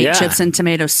accidentally ate chips and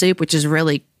tomato soup, which is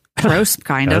really gross,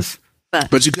 kind of.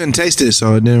 But you couldn't taste it,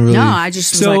 so it didn't really. No, I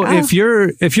just was like,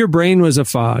 if your brain was a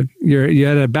fog, you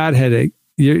had a bad headache,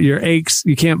 your aches,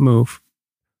 you can't move.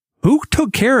 Who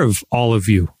took care of all of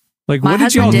you? Like, my what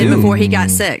did y'all husband did do before he got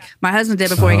sick. My husband did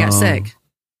before he got sick,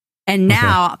 and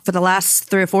now for the last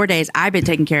 3 or 4 days, I've been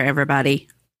taking care of everybody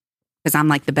because I'm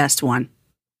like the best one.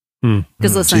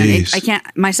 Because listen, I can't.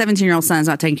 My 17-year-old son's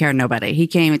not taking care of nobody. He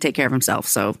can't even take care of himself.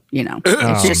 So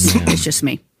it's just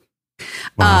me.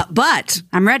 Wow. But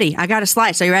I'm ready. I got a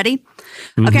slice. Are you ready?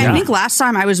 Okay. I think last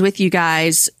time I was with you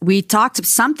guys, we talked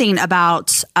something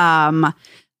about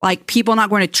like people not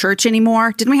going to church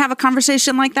anymore. Didn't we have a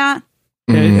conversation like that?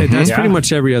 That's pretty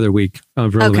much every other week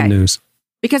of relevant news.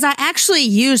 Because I actually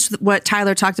used what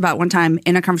Tyler talked about one time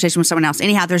in a conversation with someone else.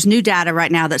 Anyhow, there's new data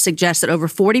right now that suggests that over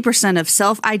 40% of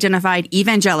self-identified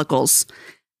evangelicals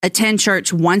attend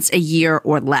church once a year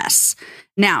or less.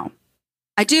 Now,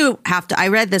 I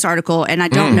read this article and I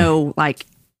don't know, like,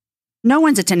 no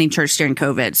one's attending church during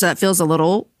COVID. So that feels a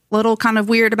little kind of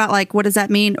weird about like, what does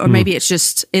that mean? Or maybe it's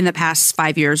just in the past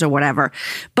 5 years or whatever.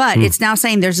 But it's now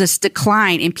saying there's this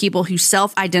decline in people who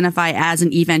self-identify as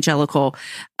an evangelical,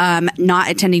 not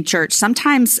attending church,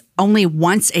 sometimes only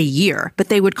once a year, but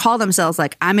they would call themselves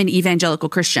like, I'm an evangelical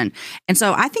Christian. And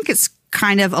so I think it's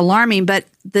kind of alarming, but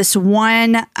this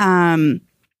one,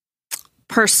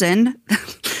 person,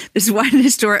 this one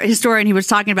historian who was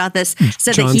talking about this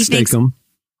said that he thinks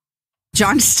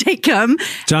John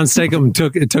Stakem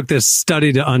took this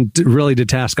study to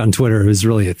task on Twitter. It was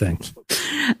really a thing.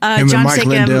 Him and Mike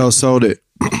Lindell sold it.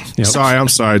 Yep. I'm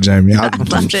sorry, Jamie. I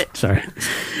loved it. Sorry.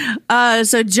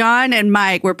 So John and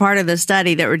Mike were part of the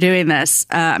study that were doing this.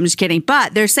 I'm just kidding.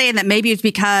 But they're saying that maybe it's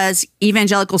because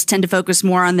evangelicals tend to focus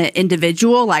more on the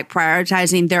individual, like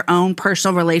prioritizing their own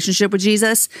personal relationship with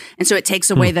Jesus. And so it takes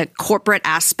away the corporate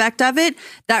aspect of it.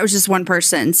 That was just one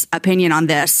person's opinion on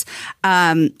this.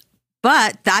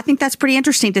 But I think that's pretty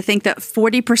interesting to think that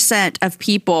 40% of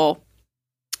people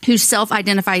who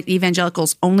self-identify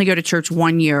evangelicals only go to church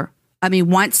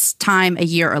once time a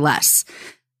year or less.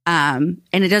 And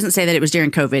it doesn't say that it was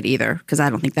during COVID either, because I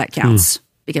don't think that counts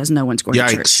because no one's going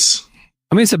to church.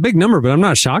 I mean, it's a big number, but I'm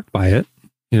not shocked by it,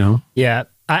 you know? Yeah.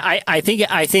 I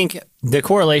think the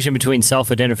correlation between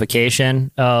self-identification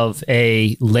of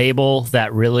a label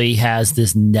that really has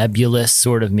this nebulous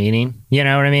sort of meaning, you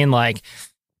know what I mean? Like,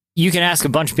 you can ask a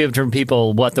bunch of different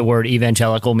people what the word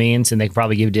evangelical means, and they can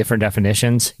probably give different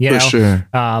definitions, you know? For sure.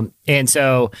 And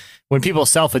so when people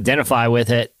self-identify with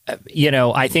it, you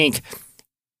know, I think,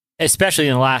 especially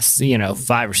in the last,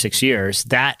 5 or 6 years,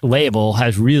 that label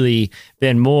has really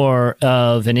been more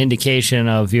of an indication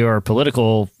of your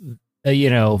political,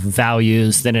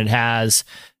 values than it has,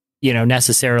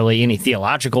 necessarily any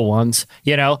theological ones,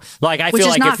 like I Which feel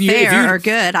is like not if you fair or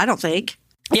good, I don't think.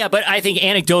 Yeah, but I think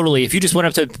anecdotally, if you just went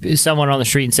up to someone on the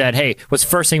street and said, "Hey, what's the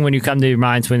first thing when you come to your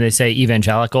minds when they say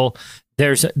evangelical?"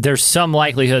 There's some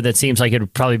likelihood that seems like it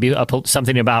would probably be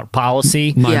something about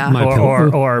policy,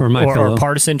 or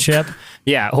partisanship,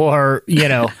 or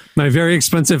my very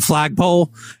expensive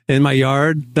flagpole in my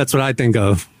yard. That's what I think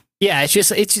of. Yeah,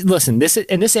 listen, this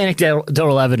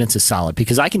anecdotal evidence is solid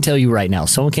because I can tell you right now,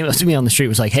 someone came up to me on the street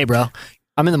and was like, "Hey, bro,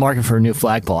 I'm in the market for a new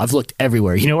flagpole. I've looked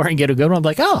everywhere. You know where I can get a good one?" I'm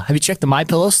like, "Oh, have you checked the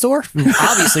MyPillow store?"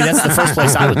 Obviously, that's the first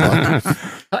place I would look.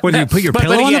 What, do you put your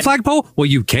pillow on the flagpole? Well,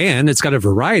 you can. It's got a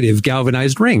variety of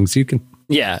galvanized rings. You can.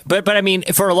 Yeah, but I mean,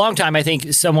 for a long time, I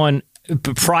think someone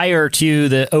prior to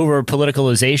the over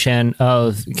politicalization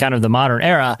of kind of the modern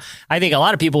era, I think a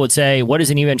lot of people would say, "What is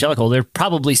an evangelical?" They'd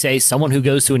probably say someone who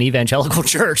goes to an evangelical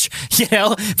church,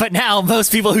 But now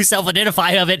most people who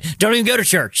self-identify of it don't even go to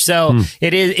church. So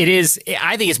it is.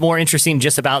 I think it's more interesting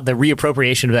just about the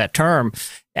reappropriation of that term.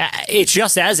 It's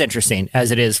just as interesting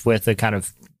as it is with the kind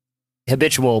of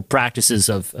habitual practices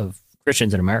of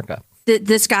Christians in America.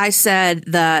 This guy said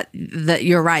that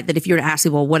you're right, that if you were to ask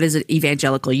people, what is it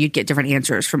evangelical, you'd get different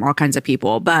answers from all kinds of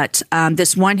people. But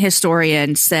this one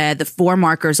historian said the 4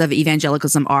 markers of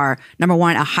evangelicalism are, number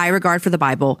 1, a high regard for the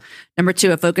Bible. Number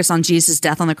 2, a focus on Jesus'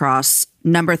 death on the cross.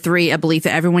 Number 3, a belief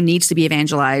that everyone needs to be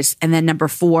evangelized. And then number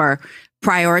 4,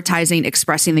 prioritizing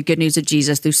expressing the good news of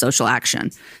Jesus through social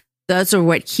action. Those are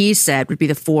what he said would be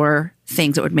the 4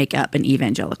 things that would make up an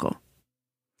evangelical.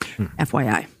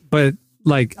 FYI. But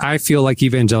like, I feel like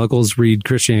evangelicals read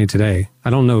Christianity Today.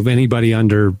 I don't know of anybody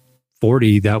under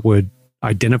 40 that would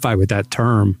identify with that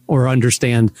term or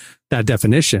understand that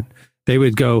definition. They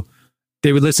would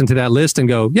listen to that list and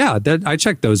go, yeah, I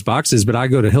check those boxes, but I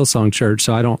go to Hillsong Church.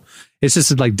 So I don't, it's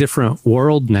just like different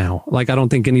world now. Like, I don't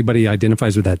think anybody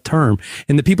identifies with that term.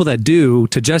 And the people that do,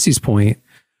 to Jesse's point,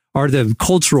 are the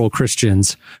cultural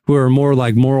Christians who are more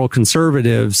like moral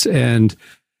conservatives, and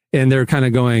they're kind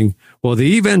of going, well,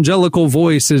 the evangelical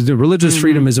voice is the religious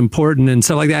freedom is important and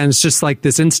stuff like that. And it's just like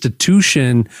this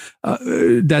institution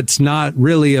that's not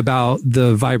really about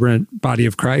the vibrant body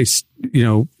of Christ,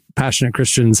 passionate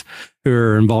Christians who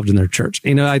are involved in their church.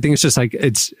 I think it's just like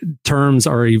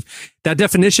that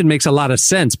definition makes a lot of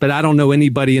sense, but I don't know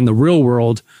anybody in the real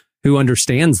world who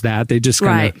understands that. They just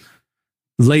kind of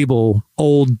label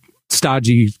old,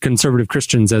 stodgy, conservative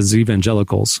Christians as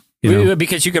evangelicals.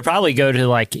 Because you could probably go to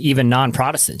like even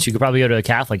non-Protestants. You could probably go to a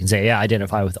Catholic and say, yeah, I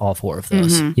identify with all 4 of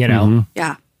those,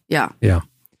 Yeah.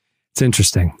 It's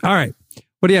interesting. All right.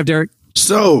 What do you have, Derek?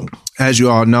 So, as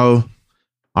you all know,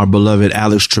 our beloved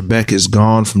Alex Trebek is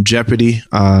gone from Jeopardy.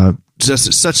 I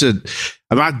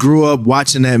grew up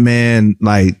watching that man,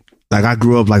 like I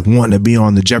grew up like wanting to be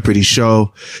on the Jeopardy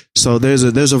show. So there's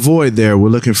a void there. We're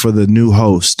looking for the new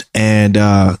host, and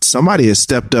somebody has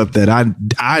stepped up that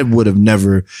I would have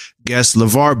never guessed.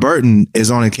 LeVar Burton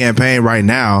is on a campaign right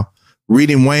now,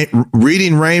 reading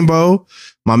Rainbow.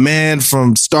 My man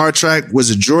from Star Trek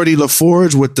was a Geordie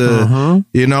LaForge with the,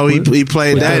 he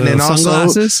played with that, and then also,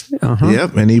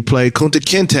 yep, and he played Kunta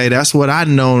Kinte. That's what I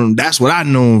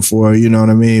know him for. You know what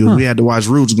I mean? We had to watch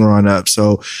Roots growing up,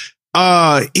 so.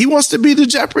 He wants to be the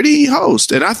Jeopardy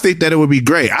host, and I think that it would be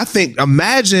great.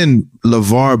 Imagine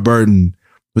LeVar Burton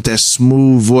with that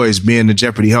smooth voice being the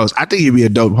Jeopardy host. I think he'd be a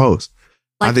dope host.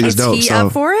 I think it's dope. Is he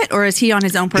up for it, or is he on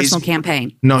his own personal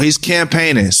campaign? No, he's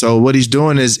campaigning. So what he's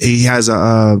doing is he has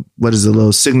a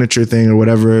little signature thing or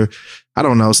whatever. I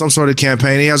don't know, some sort of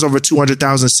campaign. He has over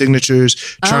 200,000 signatures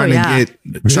trying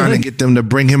to get them to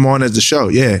bring him on as the show.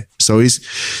 Yeah. So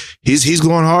he's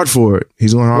going hard for it.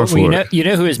 He's going hard for it. You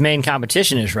know who his main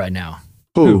competition is right now?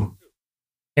 Who?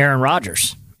 Aaron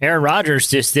Rodgers. Aaron Rodgers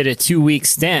just did a 2-week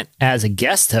stint as a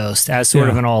guest host, as sort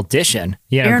of an audition.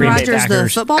 Aaron Rodgers, the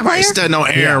football player? Everybody studying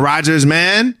on Aaron Rodgers,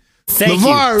 man. Thank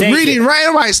LeVar, you. Right?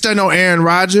 Everybody studying on Aaron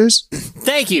Rodgers.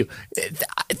 Thank you.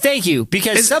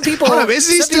 Because some people... Hold up, is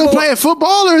he still playing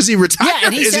football, or is he retired? Yeah,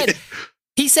 and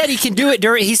he said he can do it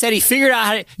he said he figured out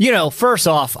how to, first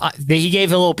off, he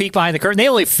gave a little peek behind the curtain. They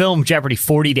only film Jeopardy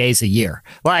 40 days a year.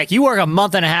 Like, you work a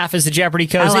month and a half as the Jeopardy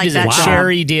host. It is a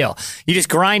cherry deal. You just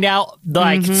grind out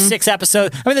like 6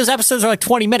 episodes. I mean, those episodes are like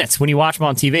 20 minutes when you watch them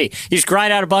on TV. You just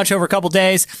grind out a bunch over a couple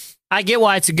days. I get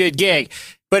why it's a good gig.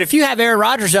 But if you have Aaron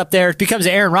Rodgers up there, it becomes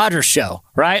an Aaron Rodgers show,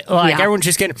 right? Like, everyone's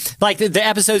just getting, like, the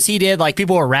episodes he did, like,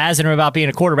 people were razzing him about being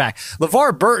a quarterback.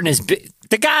 LeVar Burton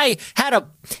the guy had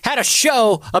a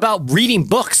show about reading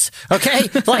books, okay?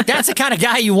 Like, that's the kind of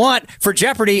guy you want for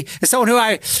Jeopardy. Someone who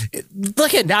if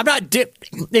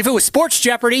it was Sports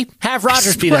Jeopardy, have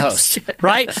Rodgers be the host,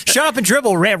 right? Shut up and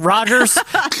dribble, Rodgers.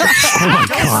 Oh, my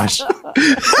gosh.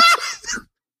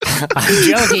 I'm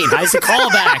joking. It's a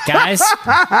callback, guys. All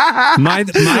I'm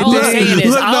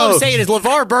saying is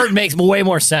LeVar Burton makes way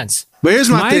more sense. But here's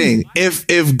my thing: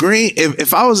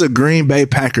 if I was a Green Bay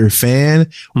Packer fan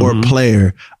or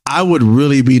player, I would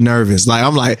really be nervous. Like,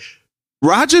 I'm like,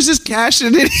 Rodgers is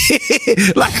cashing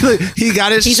it. Like, look, he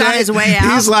got his. He's check. on his way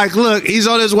out. He's like, look, he's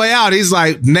on his way out. He's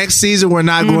like, next season we're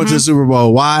not going to the Super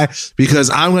Bowl. Why? Because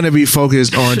I'm going to be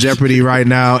focused on Jeopardy right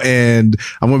now, and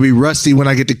I'm going to be rusty when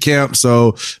I get to camp.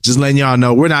 So just letting y'all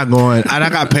know, we're not going. And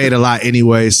I got paid a lot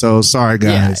anyway. So sorry,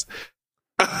 guys. Yeah.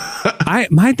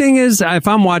 My thing is, if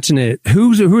I'm watching it,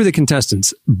 who are the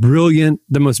contestants? Brilliant,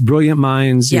 the most brilliant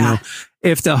minds. You know,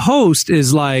 if the host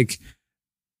is like,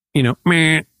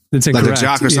 meh. That's incorrect. Like a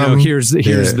jock or something. Here's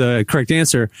the correct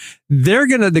answer.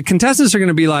 The contestants are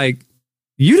gonna be like,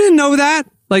 you didn't know that?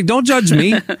 Like, don't judge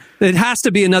me. It has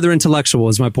to be another intellectual,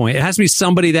 is my point. It has to be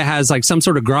somebody that has like some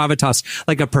sort of gravitas,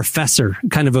 like a professor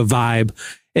kind of a vibe.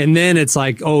 And then it's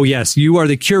like, oh yes, you are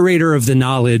the curator of the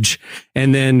knowledge.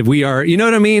 And then we are, you know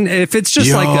what I mean? If it's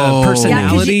just like a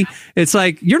personality, it's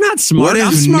like, you're not smart. What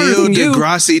I'm if smarter Neil than you.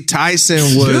 deGrasse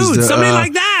Tyson was Dude, somebody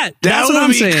like that. That's what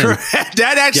I'm saying.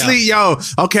 That actually,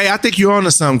 okay, I think you're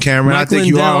onto something, Cameron. Mike I think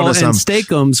you are Lindell onto and something.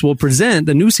 Steakums will present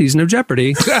the new season of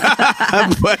Jeopardy.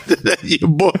 But your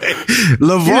boy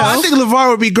LeVar, I think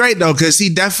LeVar would be great though, because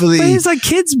he definitely. But he's like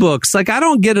kids' books. Like, I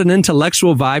don't get an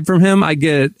intellectual vibe from him. I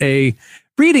get a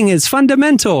reading is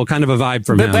fundamental kind of a vibe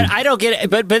from him. But I don't get it.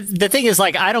 But the thing is,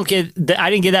 like, I didn't get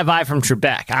that vibe from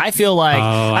Trebek. I feel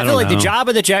like the job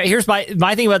of the here's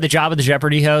my thing about the job of the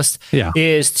Jeopardy host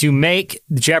is to make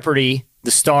Jeopardy the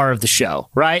star of the show,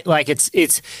 right? Like it's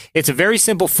a very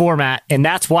simple format, and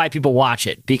that's why people watch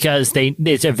it, because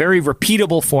it's a very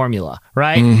repeatable formula,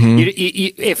 right?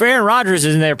 Mm-hmm. If Aaron Rodgers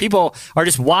is in there, people are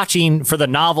just watching for the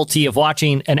novelty of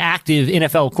watching an active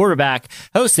NFL quarterback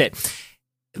host it.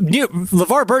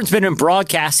 LeVar Burton's been in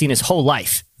broadcasting his whole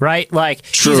life, right? Like,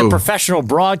 he's a professional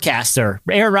broadcaster.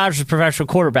 Aaron Rodgers is a professional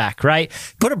quarterback, right?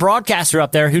 Put a broadcaster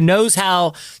up there who knows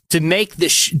how to make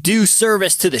do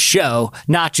service to the show,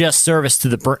 not just service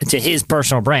to his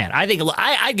personal brand. I think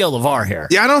I'd go LeVar here.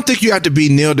 Yeah, I don't think you have to be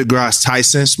Neil deGrasse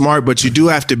Tyson smart, but you do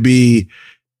have to be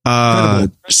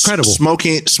credible.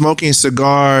 Smoking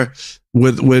cigar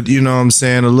with you know what I'm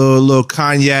saying, a little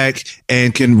cognac,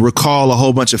 and can recall a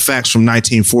whole bunch of facts from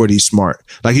 1940 smart.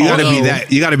 Like, you got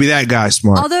to be that guy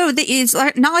smart. Although it's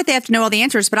not like they have to know all the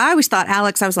answers, but I always thought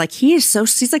Alex, I was like, he's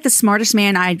like the smartest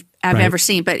man I've ever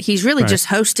seen, but he's really just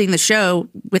hosting the show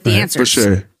with the answers. For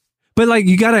sure. But like,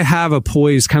 you got to have a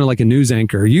poise, kind of like a news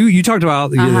anchor. You talked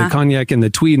about the cognac and the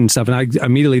tweed and stuff, and I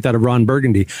immediately thought of Ron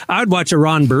Burgundy. I'd watch a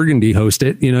Ron Burgundy host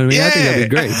it. You know what I mean? Yeah. I think that'd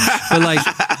be great. But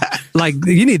like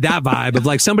you need that vibe of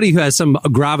like somebody who has some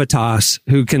gravitas,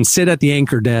 who can sit at the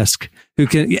anchor desk, who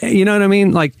can, you know what I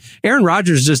mean? Like, Aaron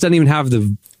Rodgers just doesn't even have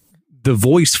the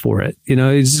voice for it. You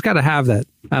know, he's just got to have that,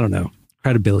 I don't know,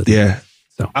 credibility. Yeah.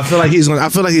 So I feel like he's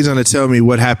gonna tell me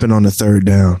what happened on the third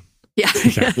down. Yeah.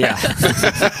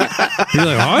 You're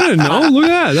like, I didn't know. Look at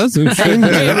that. That's interesting.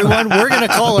 Hey, everyone, we're going to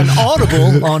call an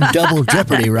audible on Double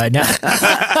Jeopardy right now.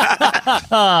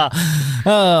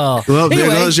 Well, there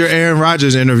goes your Aaron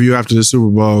Rodgers interview after the Super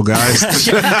Bowl, guys.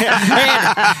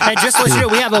 and just to let you know,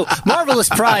 we have a marvelous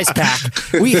prize pack.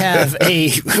 We have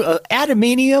a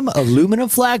adamantium aluminum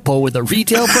flagpole with a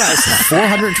retail price of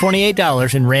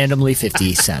 $428 and randomly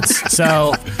 50 cents.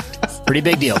 So, pretty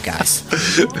big deal, guys.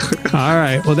 All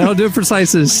right. Well, that'll do it for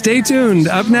Slices. Stay tuned.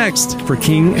 Up next, for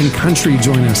King and Country,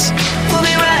 join us. We'll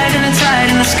be riding a tide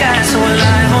in the sky, so we're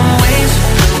live on waves.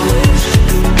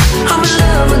 I'm in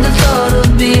love with the thought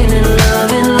of being in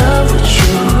love with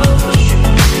you.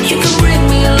 You can bring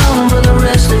me along for the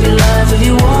rest of your life if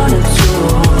you wanted to.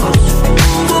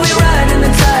 We'll be riding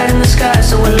the tide in the sky,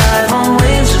 so we're live on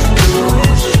waves of blue.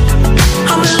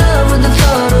 I'm in love with the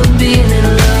thought of being in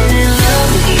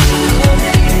love with you.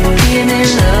 Being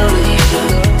in love with you.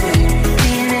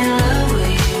 Being in love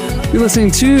with you. You're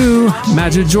listening to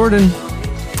Majid Jordan.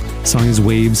 The song is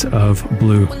Waves of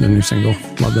Blue, the new single.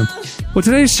 Love them. Well,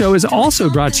 today's show is also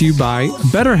brought to you by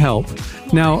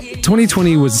BetterHelp. Now,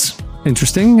 2020 was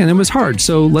interesting and it was hard,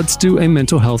 so let's do a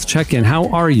mental health check-in. How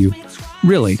are you?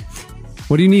 Really?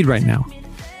 What do you need right now?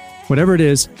 Whatever it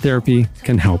is, therapy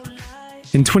can help.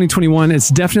 In 2021, it's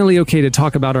definitely okay to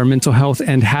talk about our mental health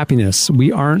and happiness.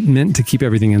 We aren't meant to keep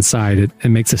everything inside. It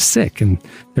makes us sick, and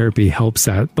therapy helps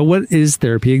that. But what is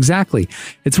therapy exactly?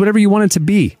 It's whatever you want it to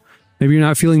be. Maybe you're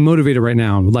not feeling motivated right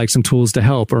now and would like some tools to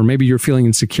help, or maybe you're feeling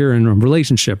insecure in a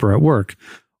relationship or at work,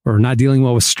 or not dealing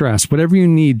well with stress. Whatever you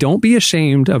need, don't be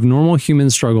ashamed of normal human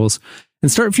struggles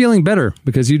and start feeling better,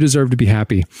 because you deserve to be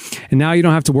happy. And now you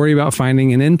don't have to worry about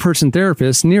finding an in-person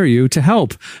therapist near you to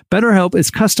help. BetterHelp is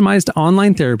customized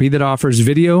online therapy that offers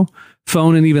video,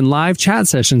 phone, and even live chat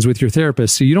sessions with your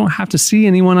therapist, so you don't have to see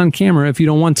anyone on camera if you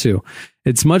don't want to.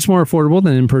 It's much more affordable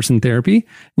than in-person therapy,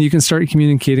 and you can start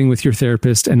communicating with your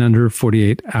therapist in under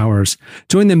 48 hours.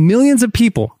 Join the millions of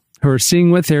people who are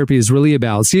seeing what therapy is really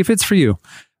about. See if it's for you,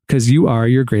 because you are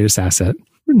your greatest asset.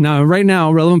 Now, right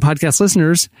now, Relevant Podcast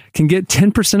listeners can get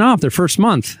 10% off their first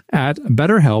month at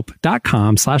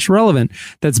betterhelp.com/relevant.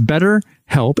 That's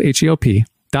betterhelp,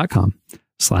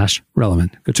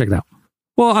 HELP.com/relevant. Go check it out.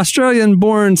 Well,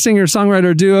 Australian-born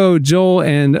singer-songwriter duo Joel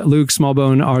and Luke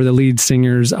Smallbone are the lead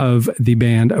singers of the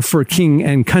band For King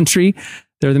and Country.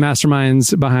 They're the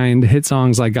masterminds behind hit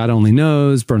songs like God Only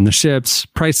Knows, Burn the Ships,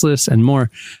 Priceless, and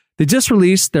more. They just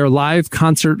released their live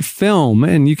concert film,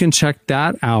 and you can check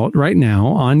that out right now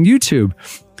on YouTube.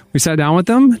 We sat down with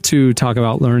them to talk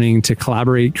about learning to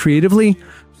collaborate creatively,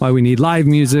 why we need live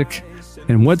music,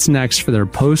 and what's next for their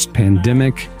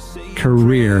post-pandemic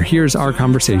career. Here's our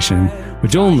conversation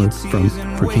with Joel and Luke from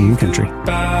For King and Country.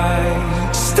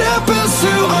 Step into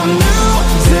a new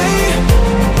day.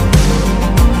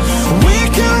 We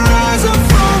can rise up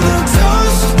from the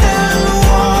dust and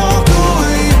walk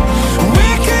away. We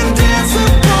can dance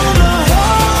upon the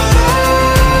heartache,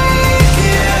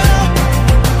 yeah.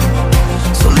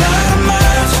 So light a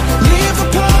match, leave the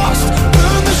past,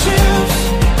 burn the ships,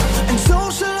 and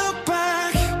don't you look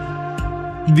back.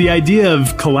 The idea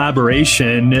of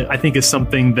collaboration, I think, is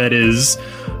something that is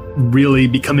really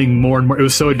becoming more and more. It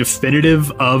was so definitive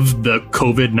of the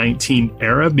COVID-19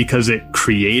 era because it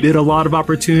created a lot of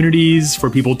opportunities for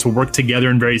people to work together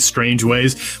in very strange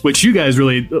ways, which you guys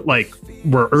really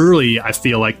were early, I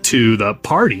feel like, to the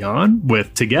party on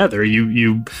with together.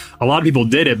 You a lot of people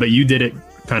did it, but you did it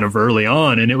kind of early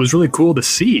on, and it was really cool to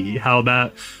see how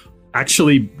that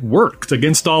actually worked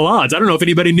against all odds. I don't know if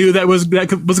anybody knew that was going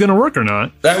to work or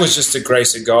not. That was just a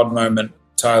grace of God moment,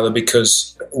 Tyler,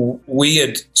 because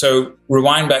so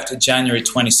rewind back to January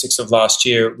 26th of last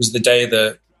year. It was the day of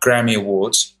the Grammy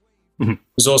Awards. Mm-hmm. It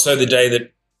was also the day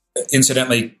that,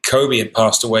 incidentally, Kobe had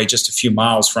passed away just a few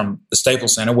miles from the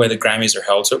Staples Center where the Grammys are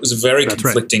held. So it was a very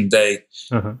conflicting day.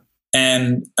 Uh-huh.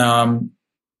 And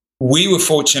we were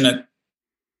fortunate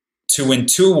to win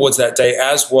 2 awards that day,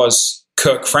 as was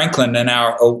Kirk Franklin, and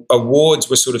our awards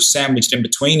were sort of sandwiched in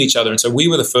between each other. And so we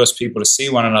were the first people to see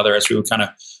one another as we were kind of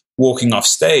walking off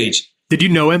stage. Did you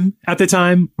know him at the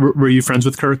time? Were you friends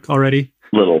with Kirk already?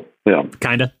 Little, yeah.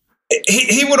 Kind of.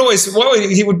 He would always, what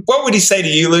would he say to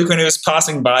you, Luke, when he was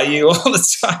passing by you all the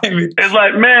time? It's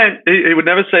like, man, he would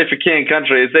never say For King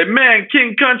Country. He'd say, man,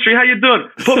 King Country, how you doing?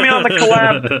 Put me on the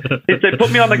collab. He'd say, put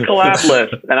me on the collab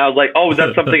list. And I was like, oh,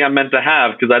 that's something I meant to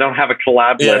have because I don't have a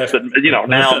collab list. And,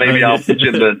 now maybe I'll put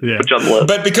you, put you on the list.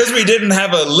 But because we didn't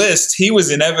have a list, he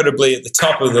was inevitably at the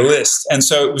top of the list. And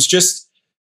so it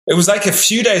was like a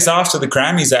few days after the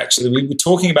Grammys, actually. We were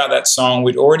talking about that song.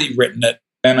 We'd already written it.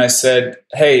 And I said,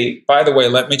 hey, by the way,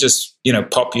 let me just,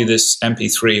 pop you this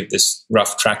MP3 of this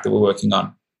rough track that we're working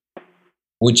on.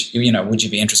 Would you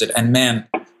be interested? And man,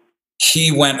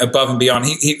 he went above and beyond.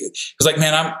 He was like,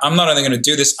 man, I'm not only going to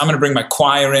do this, I'm going to bring my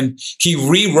choir in. He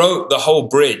rewrote the whole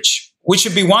bridge, which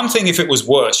would be one thing if it was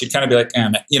worse. You'd kind of be like,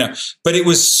 but it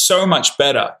was so much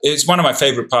better. It's one of my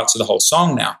favorite parts of the whole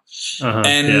song now. Uh-huh,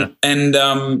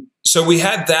 so we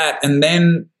had that. And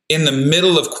then in the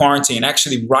middle of quarantine,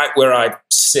 actually right where I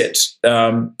sit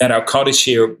at our cottage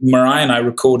here, Mariah and I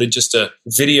recorded just a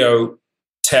video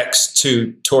text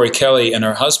to Tori Kelly and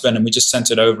her husband, and we just sent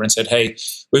it over and said, hey,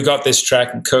 we've got this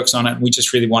track and Kirk's on it, and we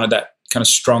just really wanted that kind of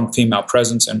strong female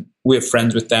presence, and we're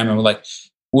friends with them, and we're like,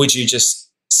 would you just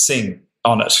sing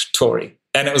on it, Tori?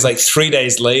 And it was like 3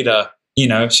 days later,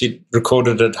 she'd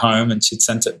recorded it at home and she'd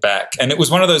sent it back. And it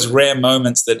was one of those rare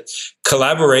moments that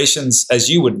collaborations, as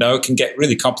you would know, can get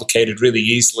really complicated really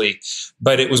easily.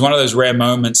 But it was one of those rare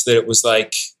moments that it was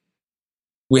like,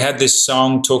 we had this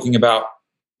song talking about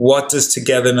what does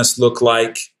togetherness look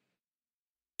like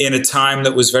in a time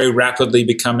that was very rapidly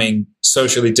becoming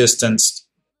socially distanced,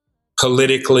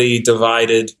 politically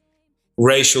divided,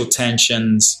 racial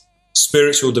tensions,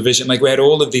 spiritual division. Like we had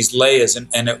all of these layers,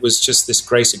 and it was just this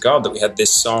grace of God that we had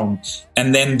this song.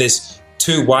 And then this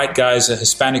 2 white guys, a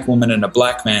Hispanic woman and a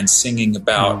black man, singing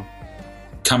about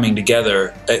coming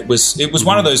together. It was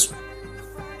one of those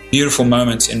beautiful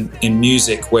moments in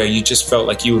music where you just felt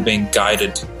like you were being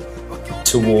guided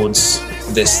towards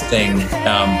this thing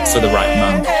for the right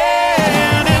moment.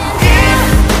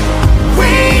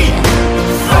 We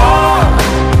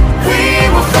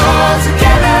will fall together.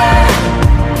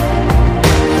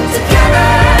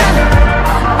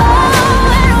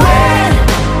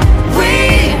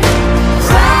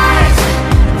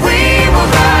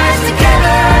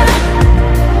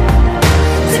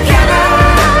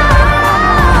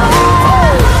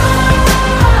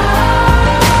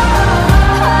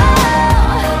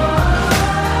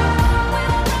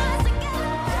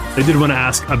 I did want to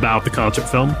ask about the concert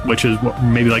film, which is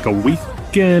maybe like a week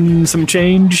and some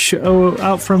change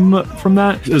out from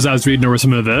that. As I was reading over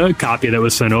some of the copy that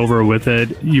was sent over with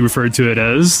it, you referred to it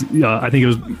as I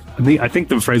think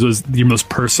the phrase was your most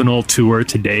personal tour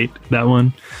to date. That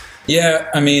one. Yeah,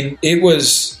 I mean, it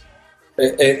was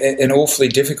an awfully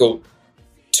difficult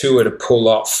tour to pull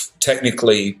off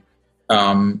technically,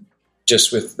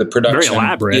 just with the production. Very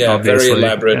elaborate, yeah, obviously. Very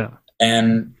elaborate, yeah.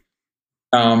 And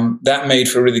that made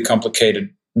for really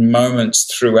complicated moments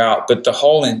throughout. But the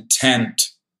whole intent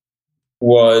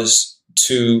was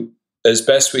to, as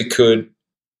best we could,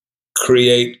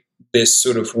 create this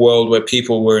sort of world where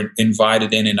people were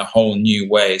invited in a whole new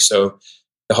way. So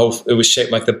it was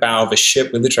shaped like the bow of a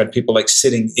ship. We literally had people like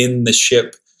sitting in the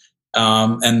ship,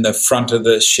 and the front of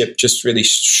the ship just really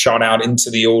shot out into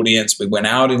the audience. We went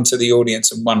out into the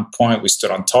audience at one point. We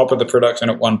stood on top of the production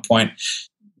at one point.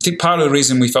 I think part of the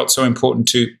reason we felt so important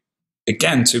to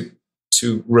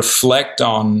reflect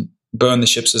on Burn the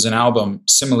Ships as an album,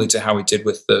 similarly to how we did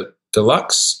with the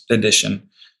deluxe edition,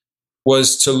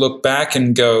 was to look back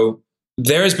and go,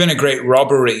 there has been a great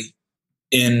robbery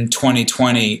in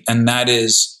 2020, and that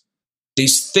is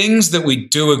these things that we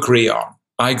do agree on.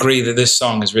 I agree that this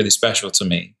song is really special to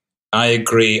me. I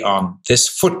agree on this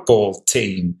football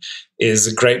team is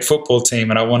a great football team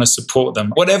and I want to support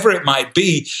them. Whatever it might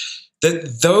be,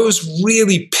 that those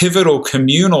really pivotal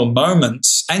communal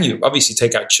moments, and you obviously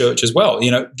take out church as well,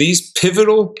 these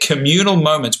pivotal communal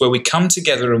moments where we come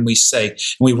together and we say, and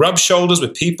we rub shoulders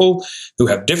with people who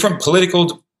have different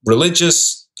political,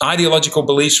 religious, ideological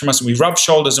beliefs from us, and we rub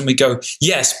shoulders and we go,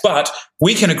 yes, but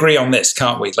we can agree on this,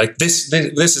 can't we? Like this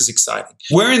is exciting.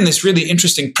 We're in this really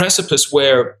interesting precipice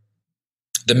where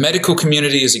the medical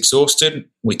community is exhausted.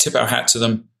 We tip our hat to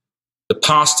them. The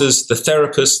pastors, the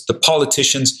therapists, the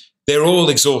politicians, they're all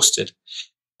exhausted.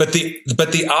 But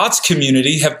the arts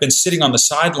community have been sitting on the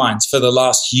sidelines for the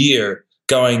last year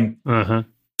going,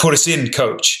 put us in,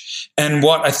 coach. And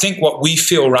what we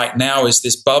feel right now is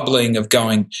this bubbling of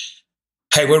going,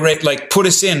 hey, we're ready, like put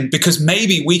us in, because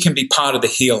maybe we can be part of the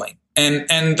healing.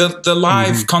 And the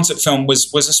live concert film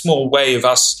was a small way of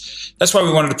us. That's why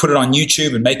we wanted to put it on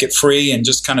YouTube and make it free and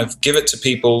just kind of give it to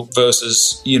people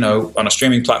versus, on a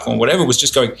streaming platform, whatever, was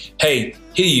just going, hey,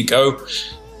 here you go.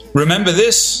 Remember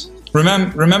this.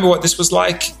 Remember what this was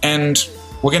like. And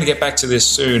we're going to get back to this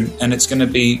soon. And it's going to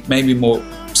be maybe more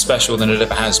special than it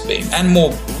ever has been. And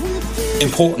more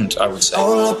important, I would say.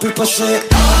 All the people say,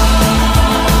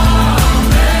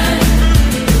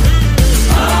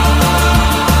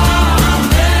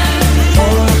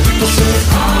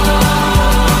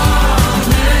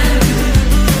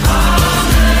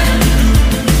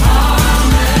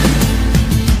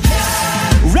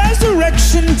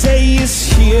 Resurrection day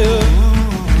is here.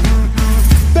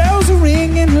 Bells are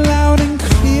ringing loud and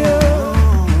clear.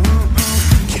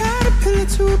 Caterpillar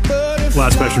to a butterfly.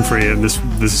 Last question for you, and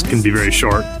this can be very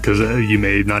short because you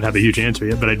may not have a huge answer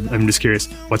yet, but I'm just curious,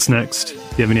 what's next? Do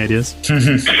you have any ideas?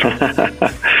 It's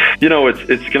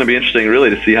going to be interesting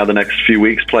really to see how the next few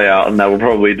weeks play out, and that will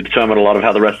probably determine a lot of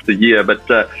how the rest of the year. But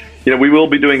we will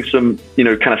be doing some kind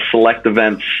of select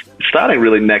events starting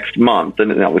really next month,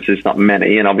 and which is not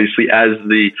many. And obviously, as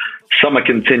the summer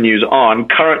continues on,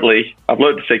 currently, I've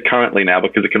learned to say currently now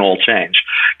because it can all change.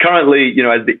 Currently,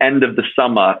 as the end of the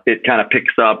summer, it kind of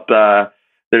picks up.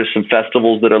 There's some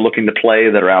festivals that are looking to play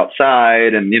that are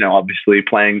outside, and obviously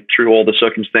playing through all the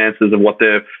circumstances of what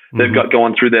they've got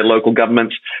going through their local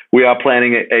governments. We are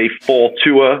planning a fall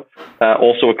tour,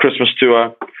 also a Christmas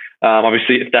tour.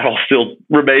 Obviously, if that all still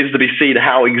remains to be seen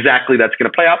how exactly that's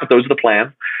going to play out, but those are the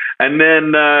plans. And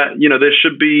then there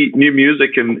should be new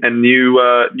music and new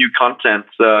content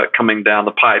coming down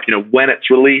the pipe. When it's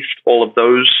released, all of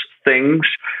those things.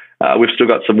 We've still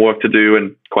got some work to do,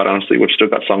 and quite honestly, we've still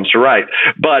got songs to write.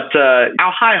 But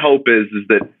our high hope is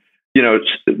that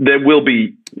there will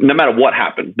be, no matter what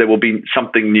happens, there will be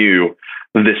something new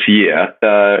this year.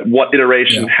 What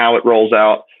iteration, how it rolls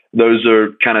out, those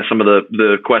are kind of some of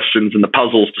the questions and the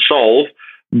puzzles to solve.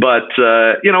 But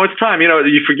it's time.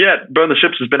 You forget Burn the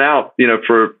Ships has been out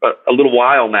for a little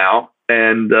while now,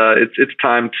 and it's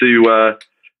time to.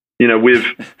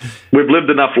 We've lived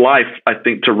enough life, I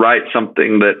think, to write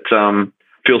something that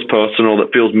feels personal,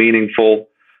 that feels meaningful.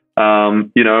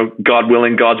 God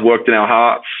willing, God's worked in our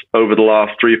hearts over the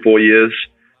last 3 or 4 years.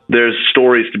 There's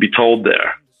stories to be told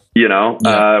there.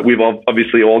 We've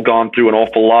obviously all gone through an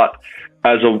awful lot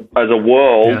as a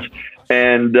world,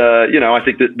 and I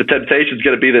think that the temptation is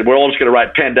going to be that we're all just going to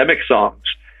write pandemic songs.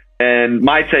 And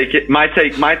my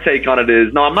take on it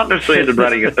is, no, I'm not necessarily into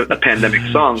writing a pandemic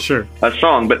song, a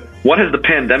song, but what has the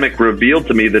pandemic revealed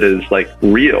to me that is like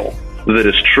real, that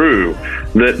is true?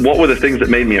 That what were the things that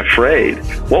made me afraid?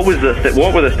 What were the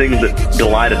things that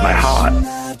delighted my heart?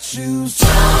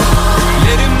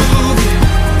 let it move you,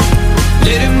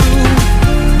 let it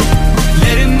move,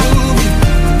 let it move you.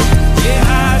 Yeah,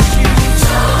 I choose.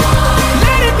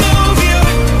 Let it move you,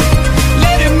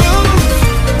 let it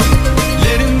move,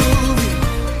 let it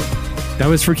move. That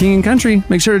was for King and Country.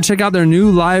 Make sure to check out their new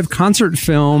live concert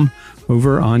film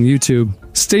over on YouTube.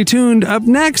 Stay tuned. Up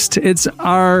next, it's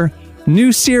our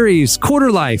new series,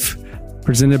 Quarter Life,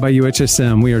 presented by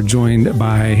UHSM. We are joined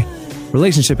by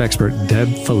relationship expert Deb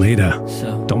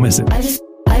Fileta. Don't miss it. I just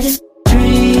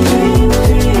dream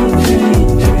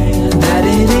that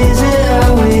it isn't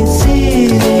how it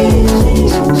seems.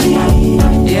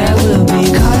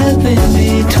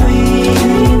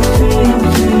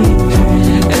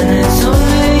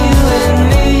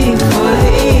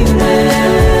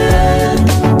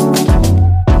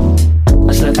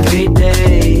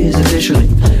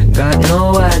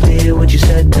 what you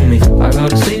said to me. I go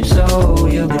to sleep so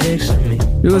you'll be next to me.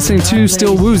 You're listening to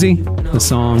Still Woozy. The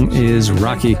song is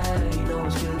Rocky.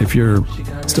 If you're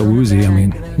still woozy, I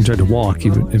mean, you tried to walk,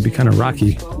 it'd be kind of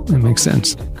rocky. That makes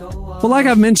sense. Well, like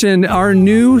I've mentioned, our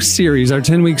new series, our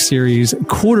 10-week series,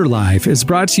 Quarter Life, is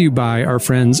brought to you by our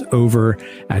friends over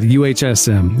at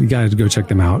UHSM. You got to go check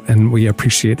them out, and we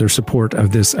appreciate their support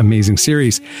of this amazing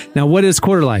series. Now, what is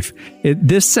Quarter Life?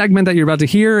 This segment that you're about to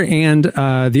hear and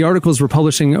the articles we're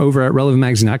publishing over at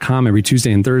relevantmagazine.com every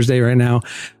Tuesday and Thursday right now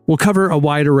will cover a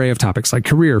wide array of topics like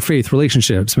career, faith,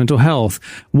 relationships, mental health,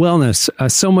 wellness,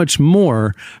 so much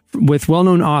more with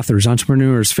well-known authors,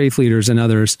 entrepreneurs, faith leaders, and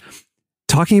others,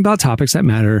 talking about topics that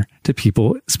matter to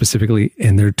people specifically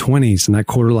in their 20s and that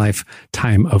quarter life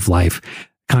time of life.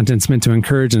 Content's meant to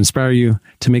encourage and inspire you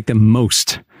to make the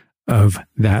most of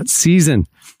that season.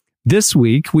 This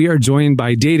week, we are joined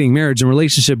by dating, marriage, and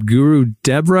relationship guru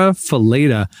Debra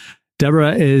Fileta.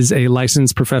 Debra is a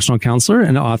licensed professional counselor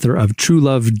and author of True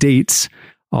Love Dates,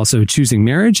 also Choosing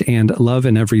Marriage and Love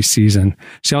in Every Season.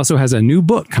 She also has a new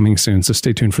book coming soon, so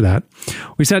stay tuned for that.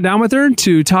 We sat down with her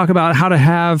to talk about how to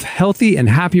have healthy and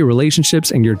happy relationships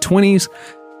in your 20s.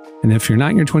 And if you're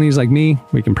not in your 20s like me,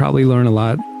 we can probably learn a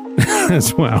lot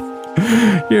as well.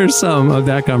 Here's some of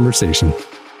that conversation.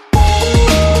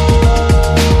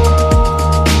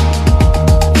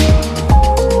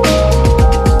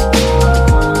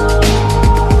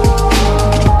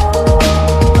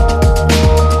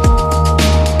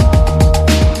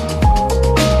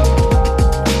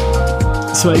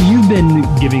 So you've been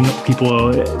giving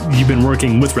people, you've been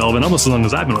working with Relevant almost as long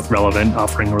as I've been with Relevant,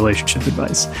 offering relationship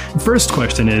advice. First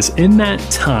question is, in that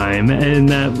time, and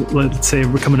that, let's say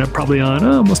we're coming up probably on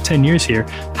almost 10 years here,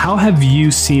 how have you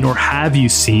seen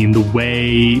the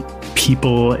way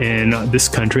people in this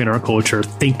country and our culture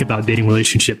think about dating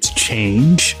relationships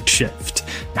shift?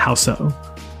 How so?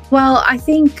 Well, I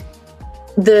think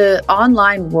the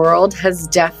online world has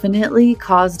definitely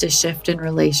caused a shift in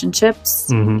relationships.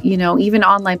 Mm-hmm. You know, even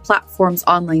online platforms,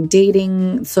 online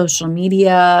dating, social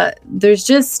media, there's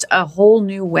just a whole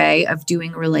new way of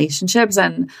doing relationships.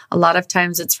 And a lot of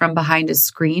times it's from behind a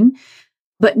screen.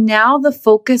 But now the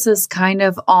focus is kind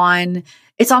of on,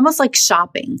 it's almost like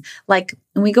shopping. Like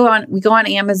when we go on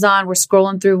Amazon, we're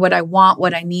scrolling through what I want,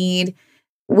 what I need.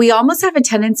 We almost have a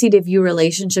tendency to view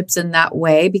relationships in that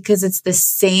way because it's the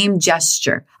same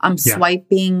gesture. I'm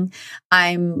swiping,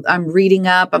 I'm reading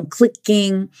up, I'm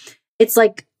clicking. It's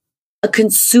like a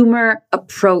consumer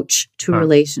approach to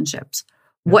relationships.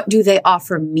 What do they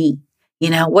offer me?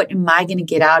 You know, what am I going to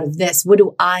get out of this? What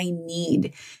do I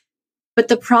need? But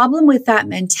the problem with that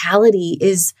mentality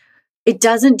is it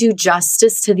doesn't do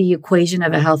justice to the equation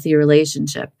of a healthy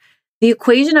relationship. The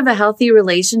equation of a healthy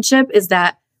relationship is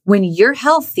that when you're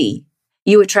healthy,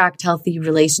 you attract healthy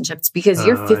relationships because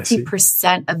you're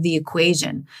 50% of the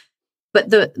equation.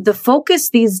 But the focus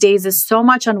these days is so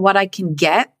much on what I can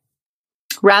get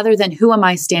rather than who am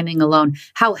I standing alone?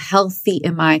 How healthy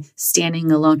am I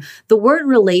standing alone? The word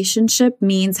relationship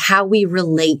means how we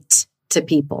relate to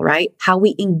people, right? How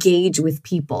we engage with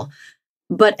people.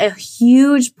 But a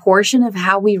huge portion of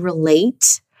how we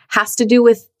relate has to do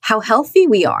with how healthy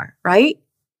we are, right?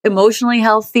 Emotionally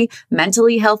healthy,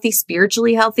 mentally healthy,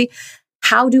 spiritually healthy.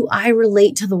 How do I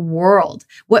relate to the world?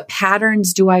 What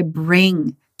patterns do I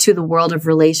bring to the world of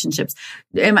relationships?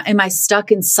 Am I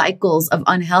stuck in cycles of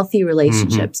unhealthy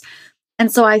relationships? Mm-hmm.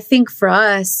 And so I think for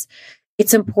us,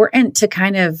 it's important to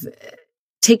kind of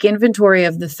take inventory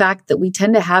of the fact that we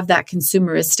tend to have that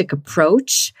consumeristic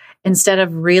approach instead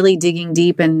of really digging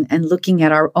deep and looking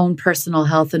at our own personal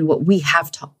health and what we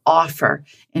have to offer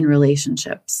in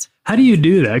relationships. How do you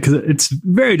do that? Because it's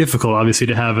very difficult, obviously,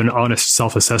 to have an honest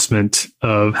self-assessment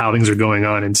of how things are going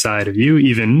on inside of you,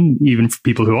 even for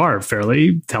people who are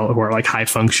who are like high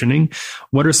functioning.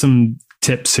 What are some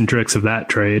tips and tricks of that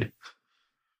trade?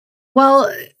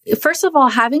 Well, first of all,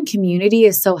 having community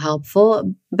is so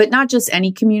helpful, but not just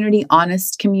any community,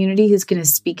 honest community who's going to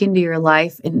speak into your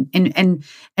life and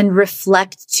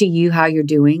reflect to you how you're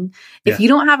doing. If you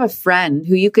don't have a friend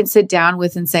who you can sit down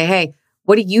with and say, hey,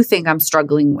 what do you think I'm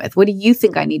struggling with? What do you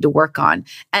think I need to work on?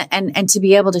 And to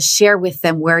be able to share with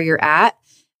them where you're at,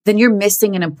 then you're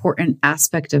missing an important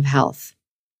aspect of health.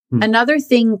 Another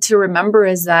thing to remember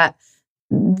is that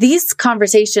these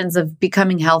conversations of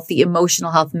becoming healthy,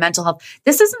 emotional health, mental health,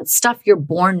 this isn't stuff you're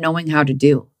born knowing how to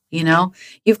do. You know,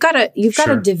 you've got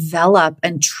to develop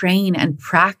and train and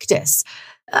practice.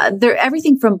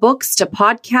 Everything from books to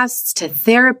podcasts to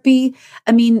therapy.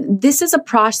 I mean, this is a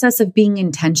process of being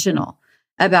intentional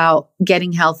about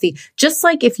getting healthy. Just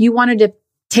like if you wanted to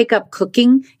take up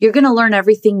cooking, you're going to learn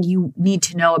everything you need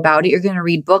to know about it. You're going to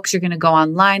read books. You're going to go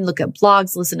online, look at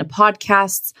blogs, listen to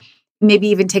podcasts, maybe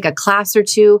even take a class or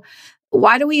two.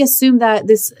 Why do we assume that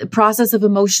this process of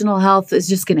emotional health is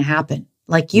just going to happen?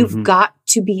 Like, you've got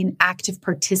to be an active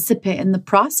participant in the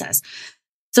process.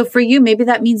 So for you, maybe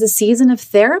that means a season of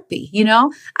therapy. You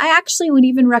know, I actually would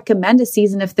even recommend a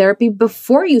season of therapy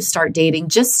before you start dating,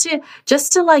 just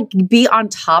to like be on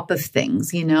top of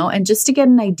things, you know, and just to get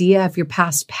an idea of your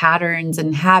past patterns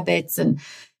and habits and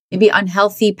maybe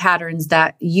unhealthy patterns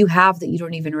that you have that you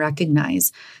don't even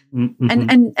recognize. And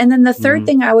then the third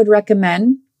thing I would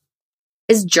recommend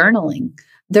is journaling.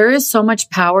 There is so much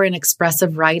power in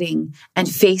expressive writing and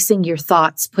facing your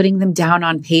thoughts, putting them down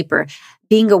on paper,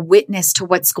 being a witness to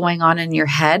what's going on in your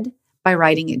head by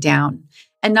writing it down.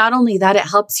 And not only that, it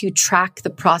helps you track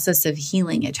the process of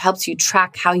healing. It helps you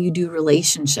track how you do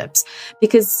relationships,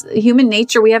 because human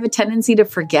nature, we have a tendency to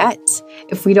forget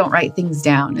if we don't write things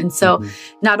down. And so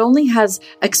not only has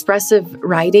expressive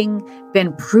writing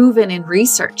been proven in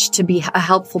research to be a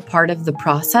helpful part of the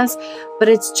process, but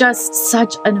it's just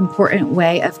such an important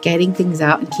way of getting things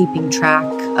out and keeping track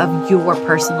of your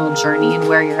personal journey and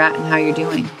where you're at and how you're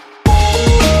doing.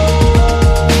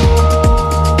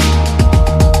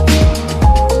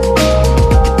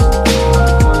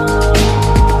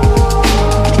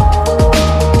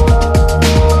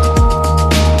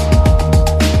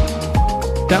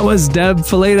 That was Deb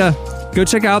Fileta. Go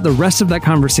check out the rest of that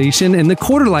conversation in the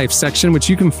Quarter Life section, which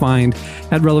you can find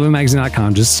at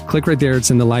relevantmagazine.com. Just click right there. It's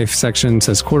in the Life section. It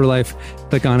says Quarter Life.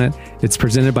 Click on it. It's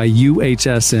presented by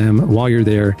UHSM. While you're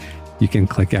there, you can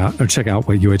click out or check out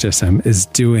what UHSM is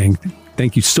doing.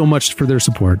 Thank you so much for their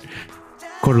support.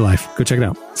 Quarter Life. Go check it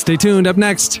out. Stay tuned. Up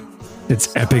next,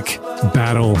 it's Epic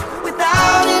Battle.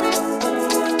 Without it,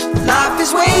 life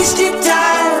is wasted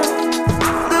time.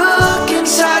 Look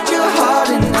inside your heart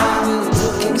and I will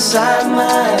look inside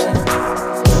mine.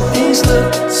 Things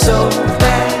look so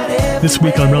bad. This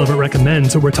week on Relevant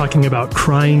Recommends, we're talking about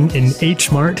Crying in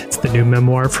H Mart. It's the new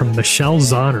memoir from Michelle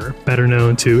Zauner, better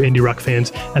known to indie rock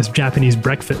fans as Japanese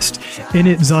Breakfast. In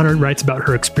it, Zauner writes about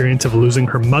her experience of losing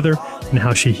her mother and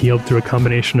how she healed through a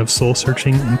combination of soul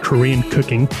searching and Korean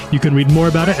cooking. You can read more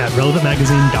about it at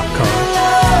relevantmagazine.com.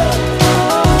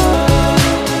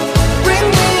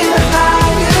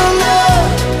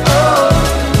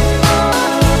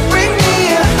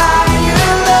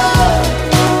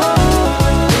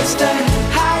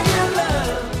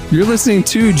 You're listening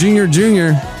to Junior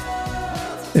Junior.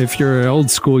 If you're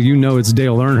old school, you know it's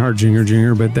Dale Earnhardt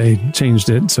Jr., but they changed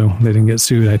it, so they didn't get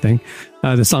sued, I think.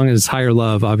 The song is Higher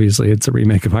Love. Obviously, it's a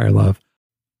remake of Higher Love.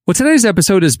 Well, today's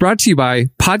episode is brought to you by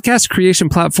podcast creation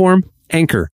platform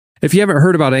Anchor. If you haven't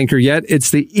heard about Anchor yet,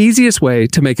 it's the easiest way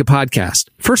to make a podcast.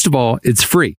 First of all, it's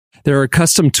free. There are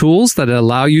custom tools that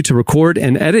allow you to record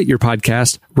and edit your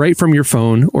podcast right from your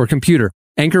phone or computer.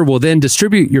 Anchor will then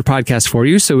distribute your podcast for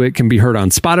you so it can be heard on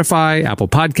Spotify, Apple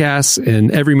Podcasts, and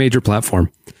every major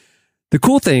platform. The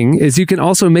cool thing is you can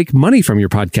also make money from your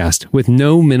podcast with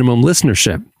no minimum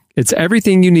listenership. It's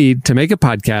everything you need to make a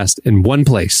podcast in one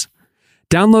place.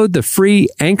 Download the free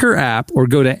Anchor app or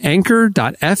go to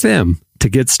anchor.fm to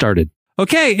get started.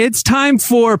 Okay, it's time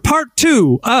for part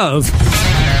 2 of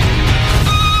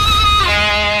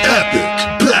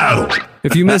Epic Battle.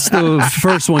 If you missed the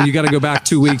first one, you got to go back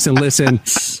 2 weeks and listen.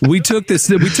 We took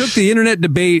the internet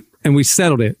debate and we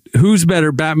settled it. Who's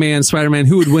better, Batman, Spider-Man?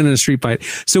 Who would win in a street fight?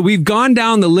 So we've gone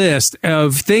down the list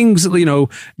of things, you know,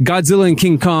 Godzilla and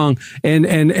King Kong,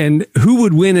 and who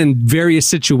would win in various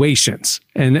situations.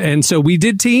 And so we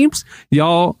did teams,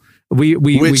 y'all. We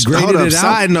graded it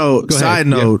out. Side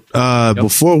note.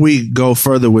 Before we go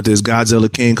further with this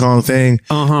Godzilla King Kong thing,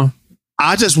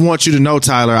 I just want you to know,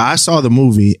 Tyler, I saw the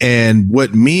movie and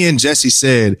what me and Jesse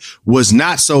said was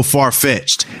not so far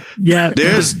fetched. Yeah.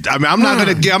 I'm not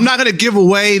going to give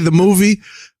away the movie,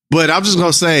 but I'm just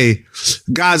going to say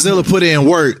Godzilla put in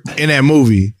work in that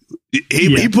movie.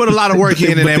 He put a lot of work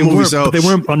in that movie. So they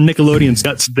weren't on Nickelodeon's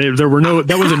guts. There were no.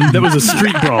 That was a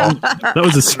street brawl. That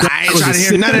was a.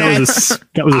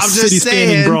 That was a city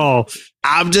standing brawl.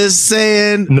 I'm just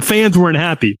saying. And the fans weren't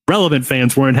happy. Relevant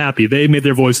fans weren't happy. They made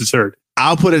their voices heard.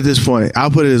 I'll put it this way: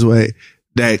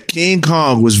 that King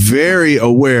Kong was very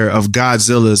aware of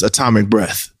Godzilla's atomic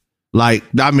breath. Like,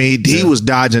 I mean, he was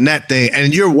dodging that thing,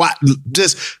 and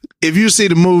if you see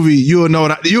the movie, you will know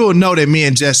that me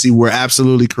and Jesse were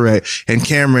absolutely correct. And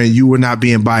Cameron, you were not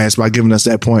being biased by giving us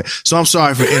that point. So I'm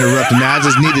sorry for interrupting. I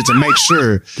just needed to make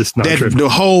sure that the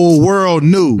whole world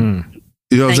knew.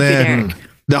 You know what I'm saying?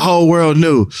 The whole world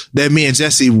knew that me and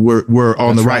Jesse were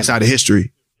on the right side of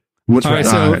history. Which All right,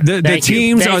 so the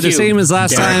teams are the same as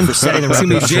last time. It's going to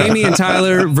be Jamie and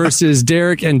Tyler versus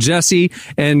Derek and Jesse.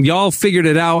 And y'all figured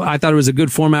it out. I thought it was a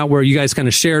good format where you guys kind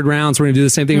of shared rounds. We're going to do the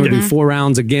same thing. We're going to do 4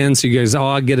 rounds again. So you guys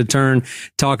all get a turn,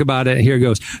 talk about it. Here it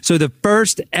goes. So the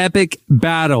first epic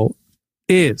battle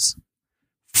is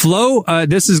Flo.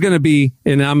 This is going to be,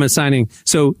 and I'm assigning.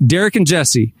 So Derek and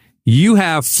Jesse, you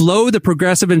have Flo, the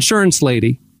progressive insurance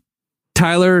lady.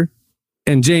 Tyler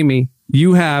and Jamie,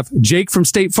 you have Jake from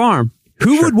State Farm.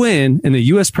 Who would win in the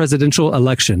U.S. presidential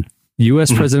election?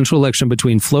 U.S. presidential election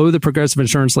between Flo, the progressive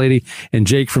insurance lady, and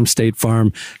Jake from State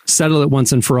Farm. Settle it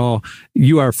once and for all.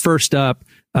 You are first up,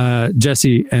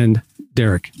 Jesse and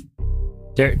Derek.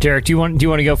 Derek, do you want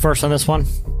to go first on this one?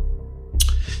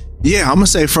 Yeah, I'm gonna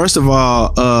say first of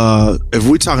all, if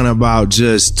we're talking about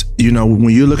just when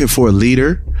you're looking for a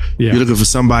leader, you're looking for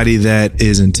somebody that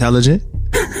is intelligent.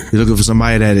 You're looking for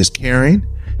somebody that is caring.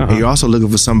 And you're also looking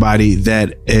for somebody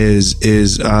that is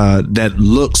that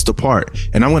looks the part.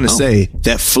 And I'm going to say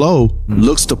that Flo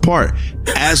looks the part,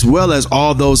 as well as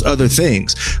all those other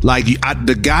things. Like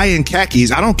the guy in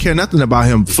khakis, I don't care nothing about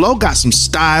him. Flo got some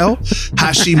style,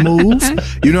 how she moves.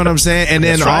 You know what I'm saying? And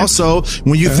then also,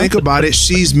 when you think about it,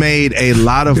 she's made a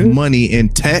lot of money in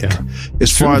tech.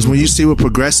 As far as when you see with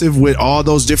Progressive, with all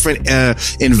those different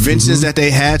inventions that they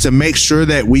had to make sure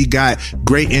that we got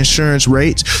great insurance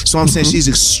rates. So I'm saying she's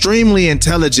extremely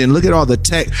intelligent. Look at all the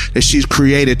tech that she's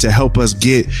created to help us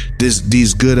get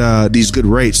these good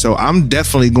rates. So I'm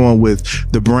definitely going with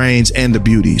the brains and the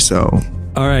beauty. So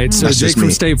all right, so Jake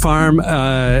from State Farm,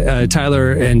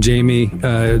 Tyler and Jamie.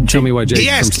 Tell me why Jake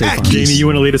from State Farm. Jamie, you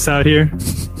want to lead us out here?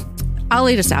 I'll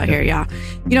lead us out here, yeah.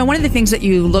 One of the things that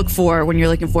you look for when you're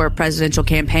looking for a presidential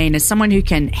campaign is someone who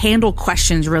can handle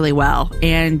questions really well.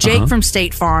 And Jake from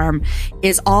State Farm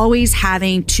is always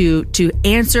having to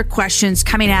answer questions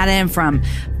coming at him from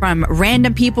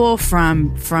random people,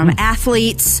 from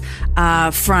athletes,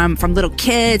 from little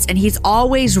kids, and he's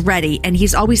always ready and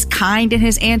he's always kind in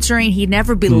his answering. He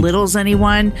never belittles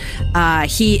anyone.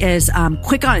 He is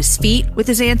quick on his feet with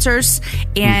his answers,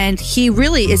 and he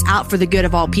really is out for the good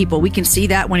of all people. We can see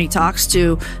that when he talks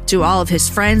to all of his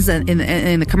friends in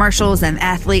the commercials and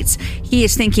athletes. He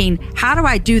is thinking, how do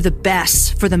I do the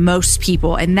best for the most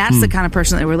people? And that's the kind of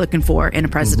person that we're looking for in a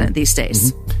president these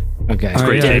days. Okay. All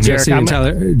right, Jesse and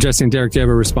Tyler, Jesse and Derek, do you have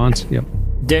a response? Yep.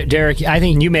 Derek, I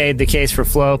think you made the case for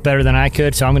Flo better than I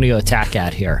could, so I'm going to go attack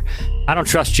at here. I don't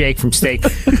trust Jake from State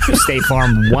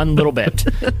Farm one little bit.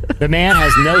 The man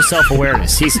has no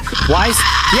self-awareness. He's wise.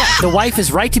 Yeah, the wife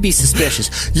is right to be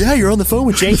suspicious. Yeah, you're on the phone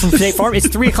with Jake from State Farm. It's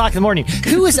 3 o'clock in the morning.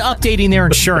 Who is updating their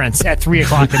insurance at 3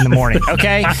 o'clock in the morning?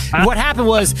 Okay. What happened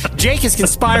was Jake is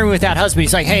conspiring with that husband.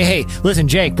 He's like, hey, listen,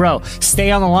 Jake, bro,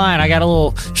 stay on the line. I got a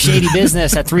little shady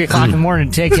business at 3 o'clock in the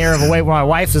morning to take care of away while my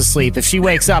wife's asleep. If she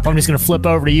wakes up, I'm just going to flip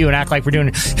over to you and act like we're doing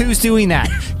it. Who's doing that?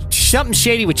 Something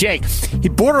shady with Jake.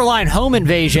 Borderline home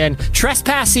invasion,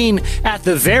 trespassing at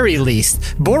the very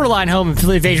least. Borderline home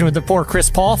invasion with the poor Chris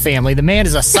Paul family. The man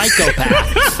is a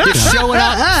psychopath. Just showing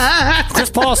up. Chris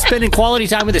Paul spending quality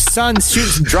time with his son, shooting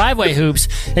some driveway hoops.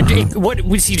 And Jake, what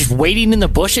was he just waiting in the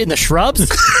bush, in the shrubs?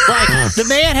 Like, the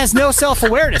man has no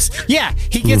self-awareness. Yeah,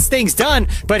 he gets things done,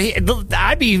 but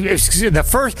I'd be the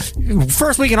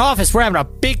first week in office. We're having a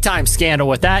big time scandal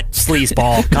with that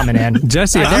sleazeball coming in.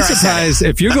 Jesse, I'm surprised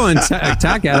if you're going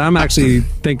attack at it. I'm actually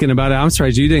thinking about it. I'm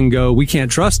surprised you didn't go, we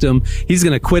can't trust him. He's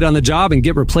going to quit on the job and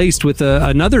get replaced with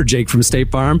another Jake from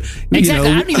State Farm. Exactly.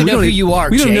 I don't even know who you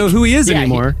are, We Jake. don't know who he is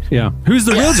anymore. Yeah. Who's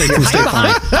the real Jake from State Farm?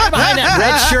 I'm behind that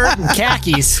red shirt and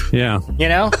khakis. Yeah.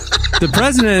 The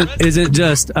president isn't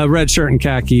just a red shirt and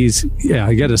khakis. Yeah,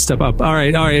 I got to step up. All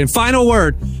right. And final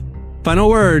word,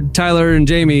 Tyler and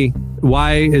Jamie.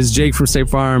 Why is Jake from State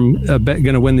Farm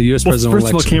going to win the U.S. presidential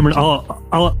election? First of all, Cameron,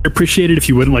 I'll appreciate it if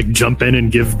you wouldn't jump in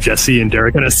and give Jesse and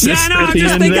Derek an assist at the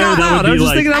end there. That would be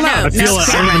like, I feel like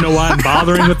I don't even know why I'm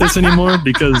bothering with this anymore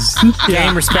because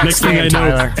next thing I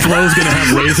know, Flo's going to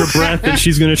have laser breath and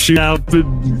she's going to shoot out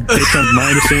based on my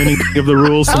understanding of the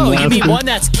rules. You mean one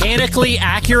that's canonically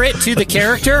accurate to the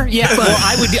character? Yeah, well,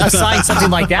 I would assign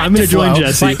something like that. I'm going to join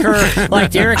Jesse,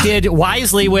 like Derek did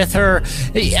wisely with her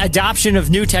adoption of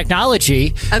new technology.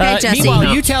 Okay, Jesse.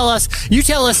 Meanwhile, you tell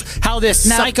us how this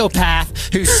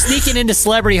psychopath who's sneaking into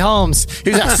celebrity homes,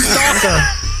 who's a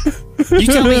stalker. You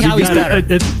tell me how he's better.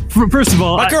 First of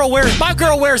all, my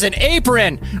girl wears an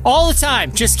apron all the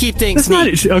time. Just keep things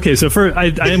neat. Okay, so I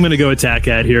am going to go attack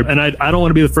at here, and I don't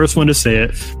want to be the first one to say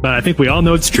it, but I think we all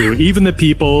know it's true. Even the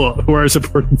people who are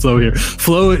supporting Flo here,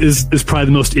 Flo is probably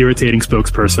the most irritating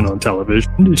spokesperson on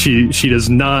television. She does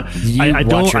not. I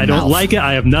don't like it.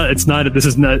 I have not. It's not. This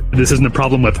isn't a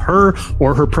problem with her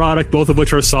or her product, both of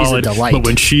which are solid. But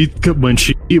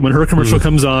when her commercial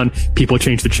comes on, people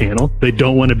change the channel. They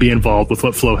don't want to be involved with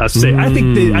what Flo has to say.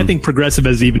 I think Progressive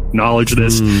has even acknowledged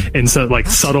this in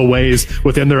subtle ways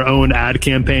within their own ad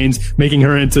campaigns, making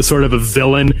her into sort of a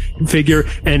villain figure.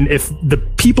 And if the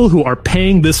people who are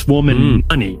paying this woman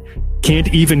money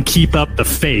can't even keep up the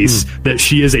face that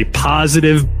she is a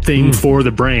positive thing for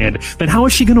the brand, then how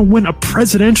is she going to win a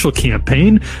presidential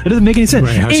campaign? That doesn't make any sense.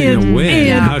 Right, how's she going to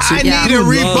win? I need a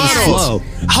rebuttal.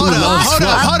 Hold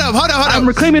up. I'm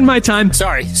reclaiming my time.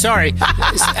 Sorry.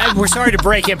 We're sorry to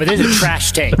break it, but this is a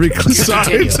trash take.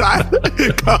 Sorry.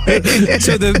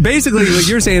 So basically what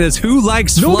you're saying is who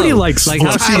likes Flo? Nobody likes Flo.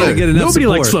 How's she gonna get enough Nobody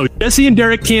support? Likes Flo. Jesse and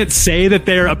Derek can't say that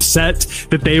they're upset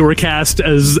that they were cast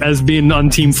as being on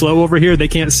Team Flo over here. They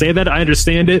can't say that. I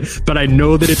understand it, but I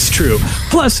know that it's true.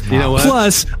 Plus, you know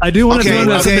what? I do want to throw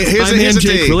my man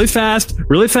Jake really fast.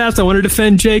 I want to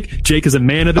defend Jake. Jake is a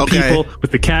man of the people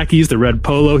with the khakis, the red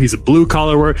polo. He's a blue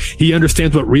collar worker. He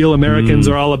understands what real Americans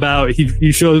are all about.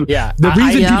 He shows the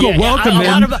reason people welcome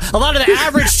him. A lot of the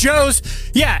average Joes.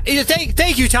 Yeah,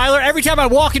 thank you, Tyler. Every time I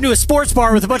walk into a sports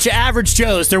bar with a bunch of average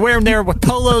Joes, they're wearing their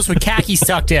polos with khakis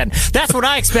tucked in. That's what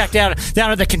I expect down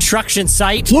at the construction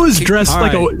site. Flo is dressed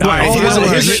like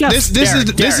this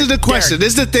is the question. This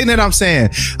is the thing that I'm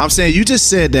saying. You just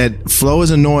said that Flo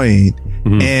is annoying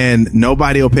and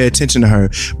nobody will pay attention to her,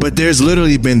 but there's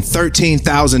literally been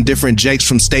 13,000 different Jakes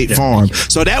from State Farm.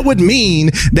 So that would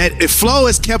mean that if Flo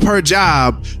has kept her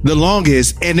job the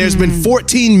longest and there's been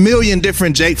 14 million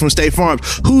different Jake from State Farm,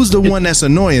 who's the one that's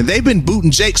annoying? They've been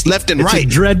booting Jakes left and right. It's a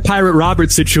Dread Pirate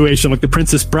Roberts situation like the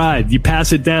Princess Bride. You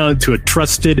pass it down to a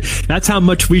trusted. That's how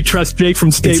much we trust Jake from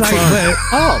State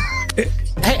Farm.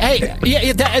 Hey,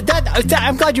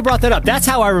 I'm glad you brought that up. That's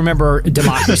how I remember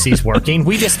democracies working.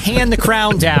 We just hand the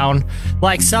crown down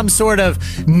like some sort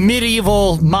of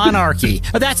medieval monarchy.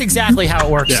 That's exactly how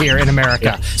it works here in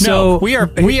America. No, we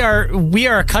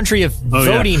are a country of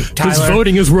voting, Tyler. Because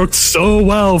voting has worked so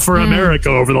well for America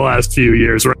over the last few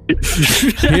years, right?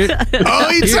 He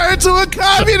turned to a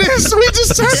communist. We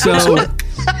just turned to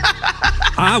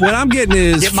what I'm getting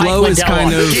is Flo is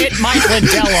kind of get Mike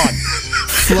Lindell on.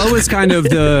 Flo is kind of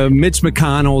the Mitch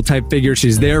McConnell type figure.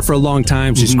 She's there for a long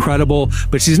time. She's credible,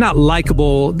 but she's not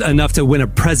likable enough to win a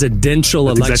presidential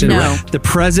election. Exactly right. The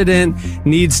president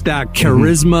needs that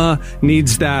charisma,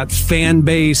 needs that fan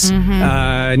base,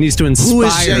 needs to inspire. Who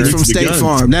is Jake from State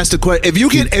Farm? That's the question. If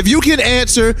you can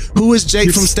answer who is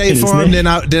Jake from State Farm, then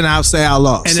I'll say I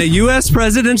lost. In a U.S.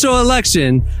 presidential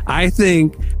election, I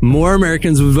think more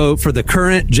Americans would vote for the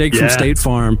current Jake from State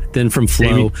Farm than from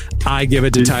Flo. Jamie. I give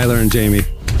it to Tyler and Jamie.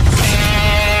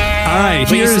 All right,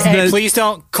 please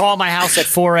don't call my house at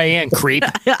 4 a.m., creep.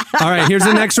 All right, here's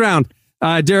the next round.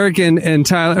 Derek and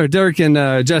Tyler, or Derek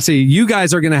and Jesse, you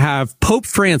guys are going to have Pope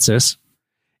Francis,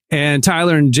 and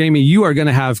Tyler and Jamie, you are going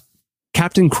to have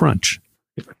Captain Crunch.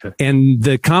 And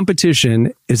the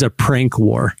competition is a prank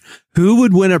war. Who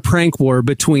would win a prank war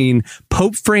between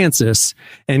Pope Francis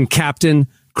and Captain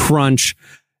Crunch?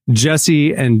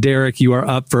 Jesse and Derek, you are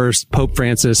up first. Pope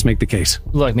Francis, make the case.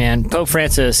 Look, man, Pope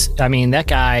Francis, I mean, that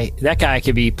guy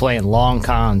could be playing long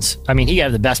cons. I mean, he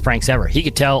had the best pranks ever. He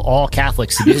could tell all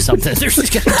Catholics to do something. They're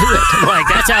just going to do it. Like,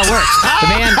 that's how it works.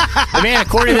 The man,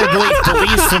 according to their belief,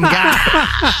 believes some guy.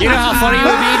 You know how funny it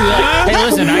would be? Like, hey,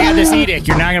 listen, I got this edict.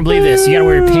 You're not going to believe this. You got to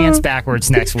wear your pants backwards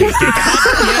next week.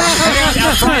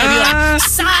 I'll probably be like,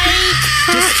 psych!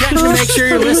 Just checking to make sure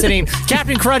you're listening.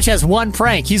 Captain Crunch has one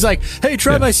prank. He's like, hey,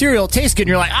 try my cereal. It tastes good. And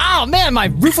you're like, oh, man, my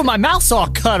roof of my mouth's all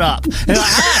cut up. And you're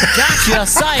like, gotcha,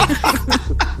 psych.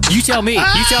 You tell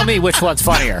me which one's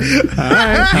funnier. All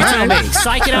right. You tell me.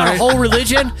 Psyching out a whole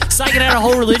religion? Psyching out a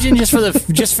whole religion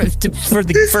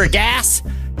for gas?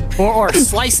 Or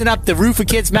slicing up the roof of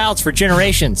kids' mouths for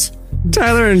generations?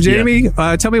 Tyler and Jamie,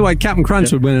 tell me why Captain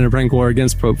Crunch would win in a prank war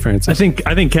against Pope Francis.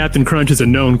 I think Captain Crunch is a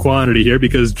known quantity here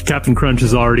because Captain Crunch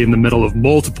is already in the middle of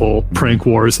multiple prank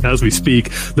wars as we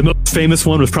speak. The most famous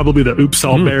one was probably the Oops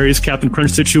All Berries Captain Crunch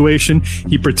situation.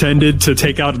 He pretended to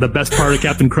take out the best part of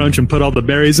Captain Crunch and put all the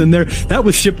berries in there. That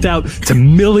was shipped out to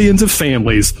millions of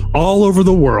families all over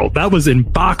the world. That was in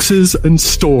boxes and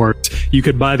stores. You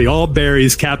could buy the All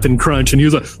Berries Captain Crunch, and he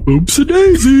was like,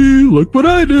 oops-a-daisy, look what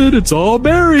I did. It's all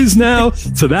berries now. know.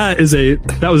 So that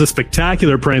was a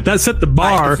spectacular prank. That set the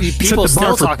bar. People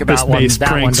still talk about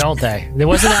that one, don't they?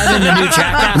 Wasn't that in the new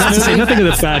Jackass Not to say movie? nothing of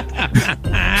the fact.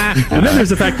 And then there's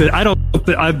the fact that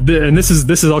and this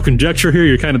is all conjecture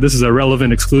here. This is a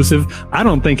relevant exclusive. I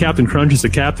don't think Captain Crunch is a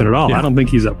captain at all. Yeah. I don't think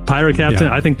he's a pirate captain.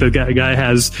 Yeah. I think the guy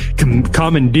has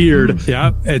commandeered.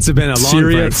 Yeah, it's been a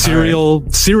long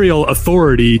serial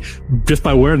authority just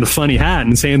by wearing the funny hat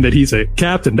and saying that he's a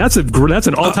captain. That's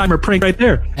an all-timer prank right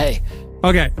there. Hey.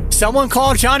 Okay. Someone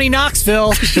call Johnny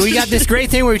Knoxville. We got this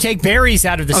great thing where we take berries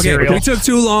out of the Okay, cereal. we took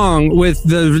too long with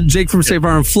the Jake from State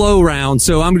Farm flow round,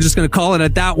 so I'm just going to call it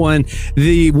at that one.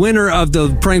 The winner of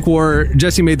the prank war,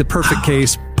 Jesse made the perfect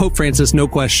case. Pope Francis, no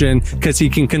question, because he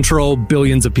can control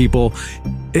billions of people.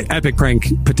 Epic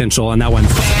prank potential on that one.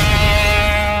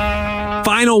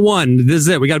 Final one. This is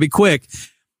it. We got to be quick.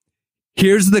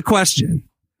 Here's the question.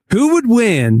 Who would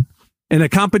win in a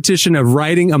competition of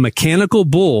riding a mechanical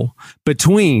bull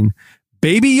between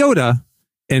Baby Yoda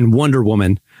and Wonder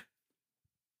Woman?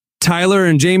 Tyler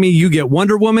and Jamie, you get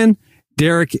Wonder Woman.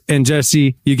 Derek and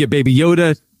Jesse, you get Baby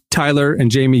Yoda. Tyler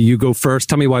and Jamie, you go first.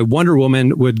 Tell me why Wonder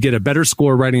Woman would get a better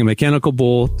score riding a mechanical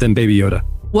bull than Baby Yoda.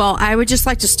 Well, I would just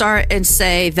like to start and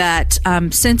say that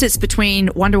since it's between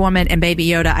Wonder Woman and Baby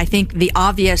Yoda, I think the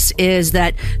obvious is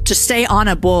that to stay on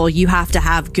a bull, you have to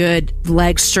have good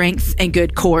leg strength and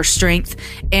good core strength.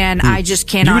 And I just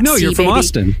cannot You would know, see you're from Baby.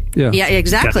 Austin. Yeah,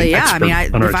 exactly. Yeah. I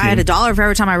mean, if I had $1 for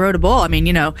every time I rode a bull, I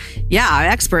mean, I'm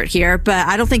expert here, but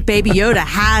I don't think Baby Yoda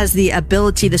has the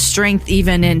ability, the strength,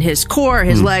 even in his core,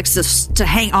 his legs to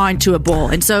hang on to a bull.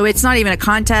 And so it's not even a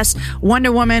contest.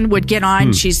 Wonder Woman would get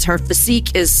on. Her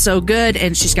physique is so good,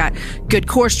 and she's got good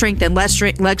core strength and leg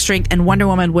strength, and Wonder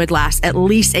Woman would last at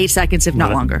least 8 seconds, if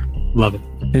not longer. Love it.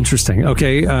 Interesting.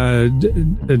 Okay,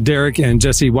 Derek and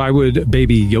Jesse, why would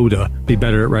Baby Yoda be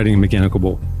better at riding a mechanical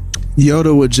bull?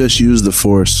 Yoda would just use the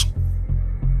Force.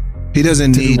 He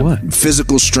doesn't need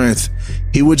physical strength.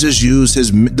 He would just use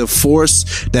the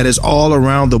force that is all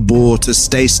around the bull to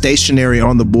stay stationary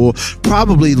on the bull,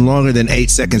 probably longer than 8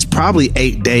 seconds, probably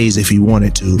 8 days if he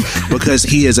wanted to, because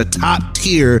he is a top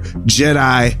tier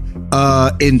Jedi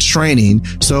in training.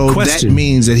 So that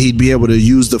means that he'd be able to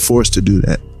use the Force to do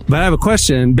that. But I have a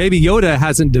question. Baby Yoda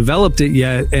hasn't developed it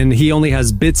yet, and he only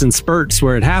has bits and spurts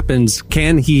where it happens.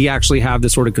 Can he actually have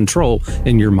this sort of control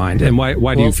in your mind? And why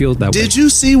do you feel that way? Did you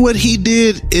see what he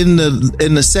did in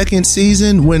the second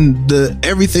season when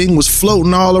everything was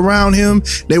floating all around him?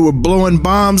 They were blowing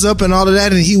bombs up and all of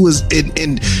that, and he was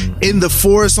in the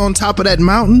forest on top of that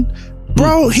mountain.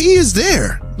 Bro, he is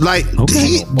there. Like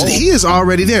he is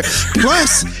already there.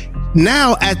 Plus,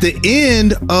 now at the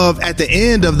end of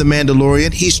The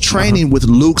Mandalorian, he's training with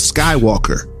Luke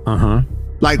Skywalker.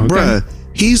 Bruh,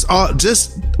 he's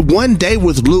just one day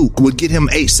with Luke would get him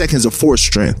 8 seconds of Force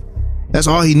strength. That's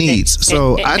all he needs.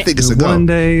 So I think it's a go. One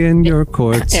day in your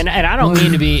courts. And I don't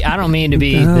mean to be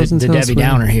the Debbie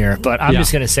Downer here, but I'm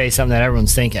just going to say something that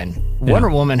everyone's thinking. Wonder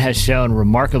Woman has shown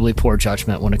remarkably poor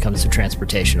judgment when it comes to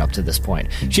transportation up to this point.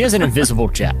 She has an invisible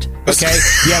jet. Okay,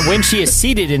 yeah. When she is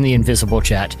seated in the invisible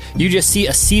jet, you just see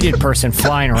a seated person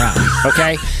flying around.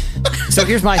 Okay, so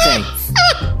here's my thing.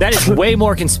 That is way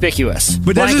more conspicuous.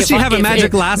 But doesn't she have a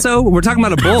magic lasso? We're talking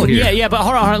about a bull here. Yeah, but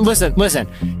hold on. Listen.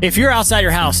 If you're outside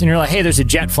your house and you're like, hey, there's a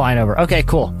jet flying over. Okay,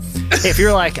 cool. If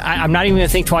you're like, I'm not even going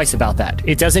to think twice about that.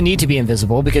 It doesn't need to be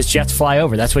invisible because jets fly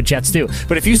over. That's what jets do.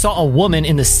 But if you saw a woman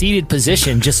in the seated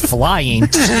position just flying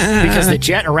because the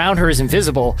jet around her is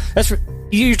invisible,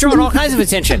 you're drawing all kinds of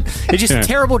attention. It's just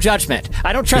terrible judgment.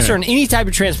 I don't trust her in any type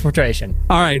of transportation.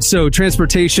 All right, so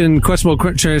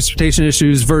questionable transportation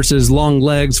issues versus long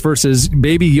legs versus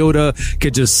Baby Yoda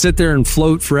could just sit there and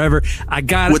float forever.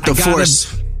 With the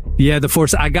Force. Yeah, the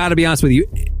Force. I got to be honest with you.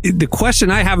 The question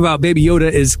I have about Baby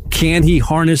Yoda is, can he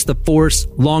harness the Force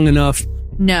long enough?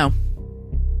 No.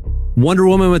 Wonder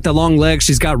Woman with the long legs,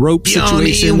 she's got rope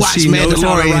situations. She knows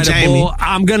how to ride a bull.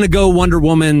 I'm going to go Wonder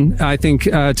Woman. I think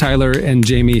Tyler and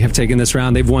Jamie have taken this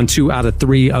round. They've won 2 out of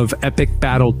 3 of Epic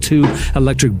Battle 2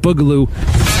 Electric Boogaloo.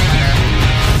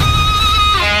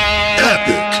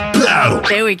 Epic Battle.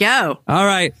 There we go. All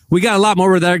right. We got a lot more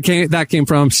where that came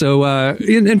from. So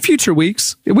in future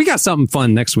weeks, we got something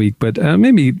fun next week, but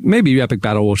maybe Epic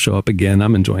Battle will show up again.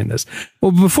 I'm enjoying this.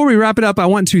 Well, before we wrap it up, I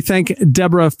want to thank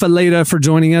Debra Fileta for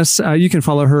joining us. You can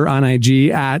follow her on IG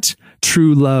at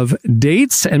True Love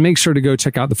Dates, and make sure to go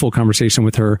check out the full conversation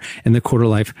with her in the Quarter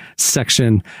Life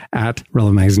section at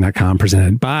relevantmagazine.com,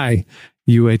 presented by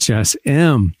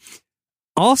UHSM.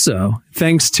 Also,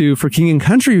 thanks to For King and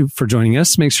Country for joining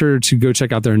us. Make sure to go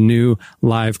check out their new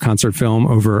live concert film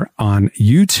over on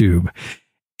YouTube.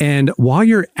 And while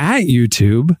you're at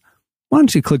YouTube, why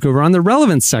don't you click over on the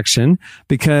relevance section?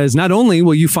 Because not only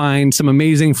will you find some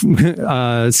amazing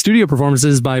studio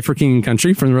performances by For King and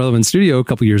Country from the Relevant Studio a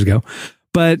couple years ago,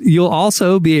 but you'll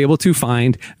also be able to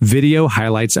find video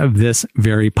highlights of this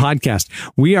very podcast.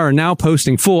 We are now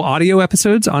posting full audio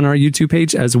episodes on our YouTube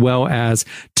page, as well as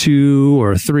 2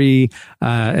 or 3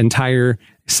 entire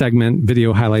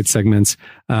video highlight segments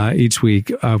each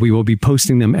week. We will be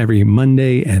posting them every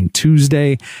Monday and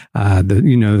Tuesday. The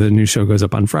new show goes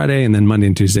up on Friday, and then Monday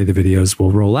and Tuesday the videos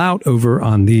will roll out over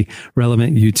on the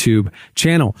Relevant YouTube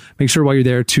channel. Make sure while you're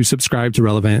there to subscribe to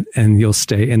Relevant, and you'll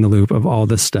stay in the loop of all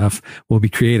the stuff we'll be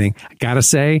creating. I gotta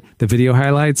say, the video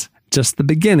highlights, just the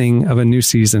beginning of a new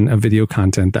season of video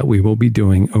content that we will be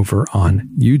doing over on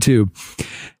YouTube.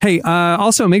 Hey,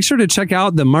 also make sure to check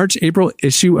out the March-April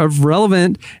issue of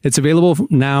Relevant. It's available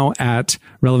now at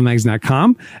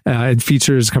relevantmagazine.com. It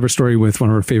features a cover story with one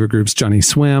of our favorite groups, Johnny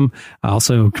Swim,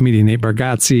 also comedian Nate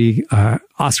Bargatze,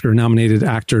 Oscar-nominated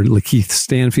actor Lakeith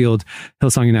Stanfield,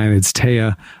 Hillsong United's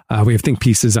Taya. We have think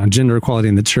pieces on gender equality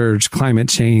in the church, climate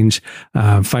change,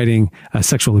 fighting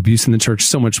sexual abuse in the church,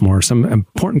 so much more. Some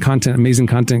important content, amazing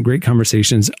content, great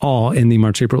conversations, all in the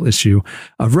March-April issue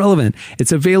of Relevant.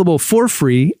 It's available for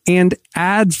free and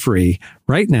ad-free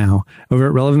right now over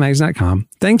at relevantmagazine.com.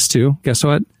 Thanks to, guess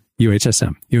what?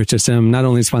 UHSM. UHSM not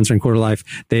only sponsoring Quarter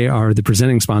Life, they are the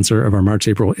presenting sponsor of our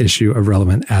March-April issue of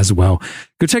Relevant as well.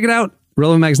 Go check it out.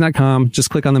 relevantmagazine.com. Just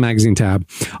click on the magazine tab.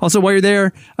 Also, while you're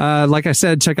there, like I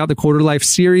said, check out the Quarter Life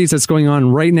series that's going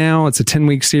on right now. It's a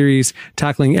 10-week series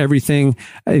tackling everything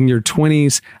in your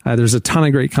 20s. There's a ton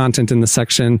of great content in the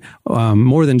section,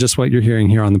 more than just what you're hearing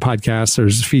here on the podcast.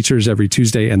 There's features every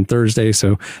Tuesday and Thursday,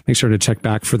 so make sure to check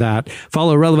back for that.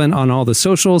 Follow Relevant on all the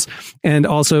socials. And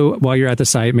also, while you're at the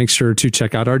site, make sure to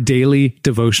check out our daily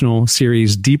devotional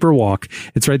series, Deeper Walk.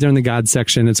 It's right there in the God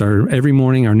section. It's our every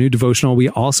morning, our new devotional. We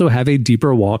also have a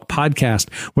Deeper Walk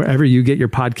podcast. Wherever you get your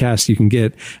podcast, you can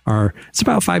get it's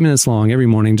about 5 minutes long every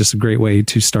morning. Just a great way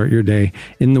to start your day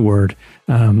in the Word.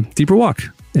 Deeper Walk,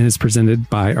 and it's presented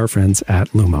by our friends at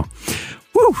Lumo.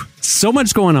 Woo! So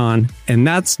much going on, and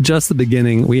that's just the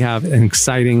beginning. We have an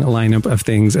exciting lineup of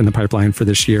things in the pipeline for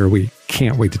this year. We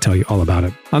can't wait to tell you all about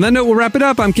it. On that note, we'll wrap it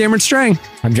up. I'm Cameron Strang.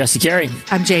 I'm Jesse Carey.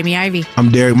 I'm Jamie Ivey.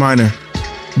 I'm Derek Miner.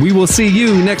 We will see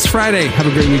you next Friday. Have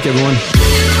a great week, everyone.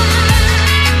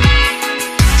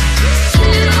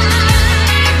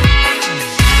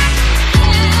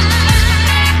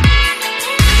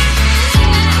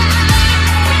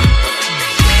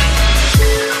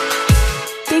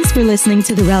 Thanks for listening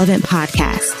to the Relevant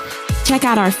Podcast. Check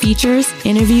out our features,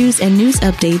 interviews, and news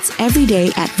updates every day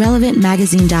at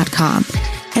relevantmagazine.com.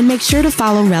 And make sure to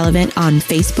follow Relevant on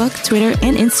Facebook, Twitter,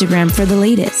 and Instagram for the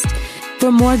latest.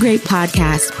 For more great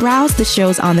podcasts, browse the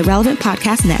shows on the Relevant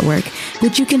Podcast Network,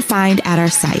 which you can find at our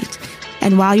site.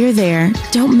 And while you're there,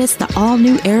 don't miss the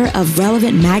all-new era of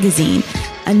Relevant Magazine.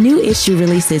 A new issue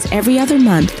releases every other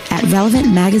month at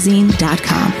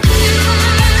relevantmagazine.com.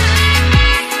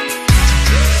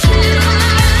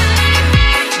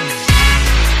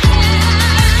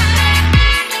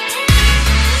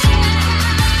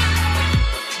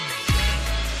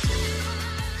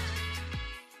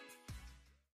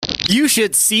 You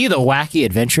should see the wacky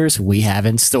adventures we have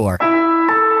in store.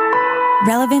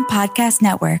 Relevant Podcast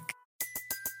Network.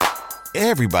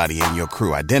 Everybody in your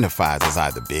crew identifies as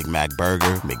either Big Mac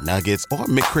Burger, McNuggets, or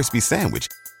McCrispy Sandwich.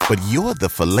 But you're the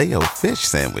Filet-O-Fish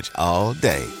Sandwich all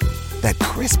day. That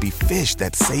crispy fish,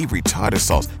 that savory tartar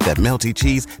sauce, that melty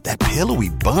cheese, that pillowy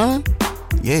bun.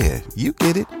 Yeah, you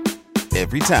get it.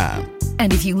 Every time.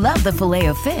 And if you love the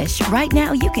Filet-O-Fish, right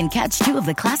now you can catch 2 of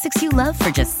the classics you love for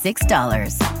just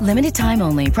 $6. Limited time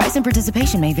only. Price and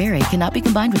participation may vary. Cannot be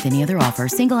combined with any other offer.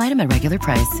 Single item at regular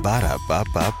price.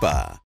 Ba-da-ba-ba-ba.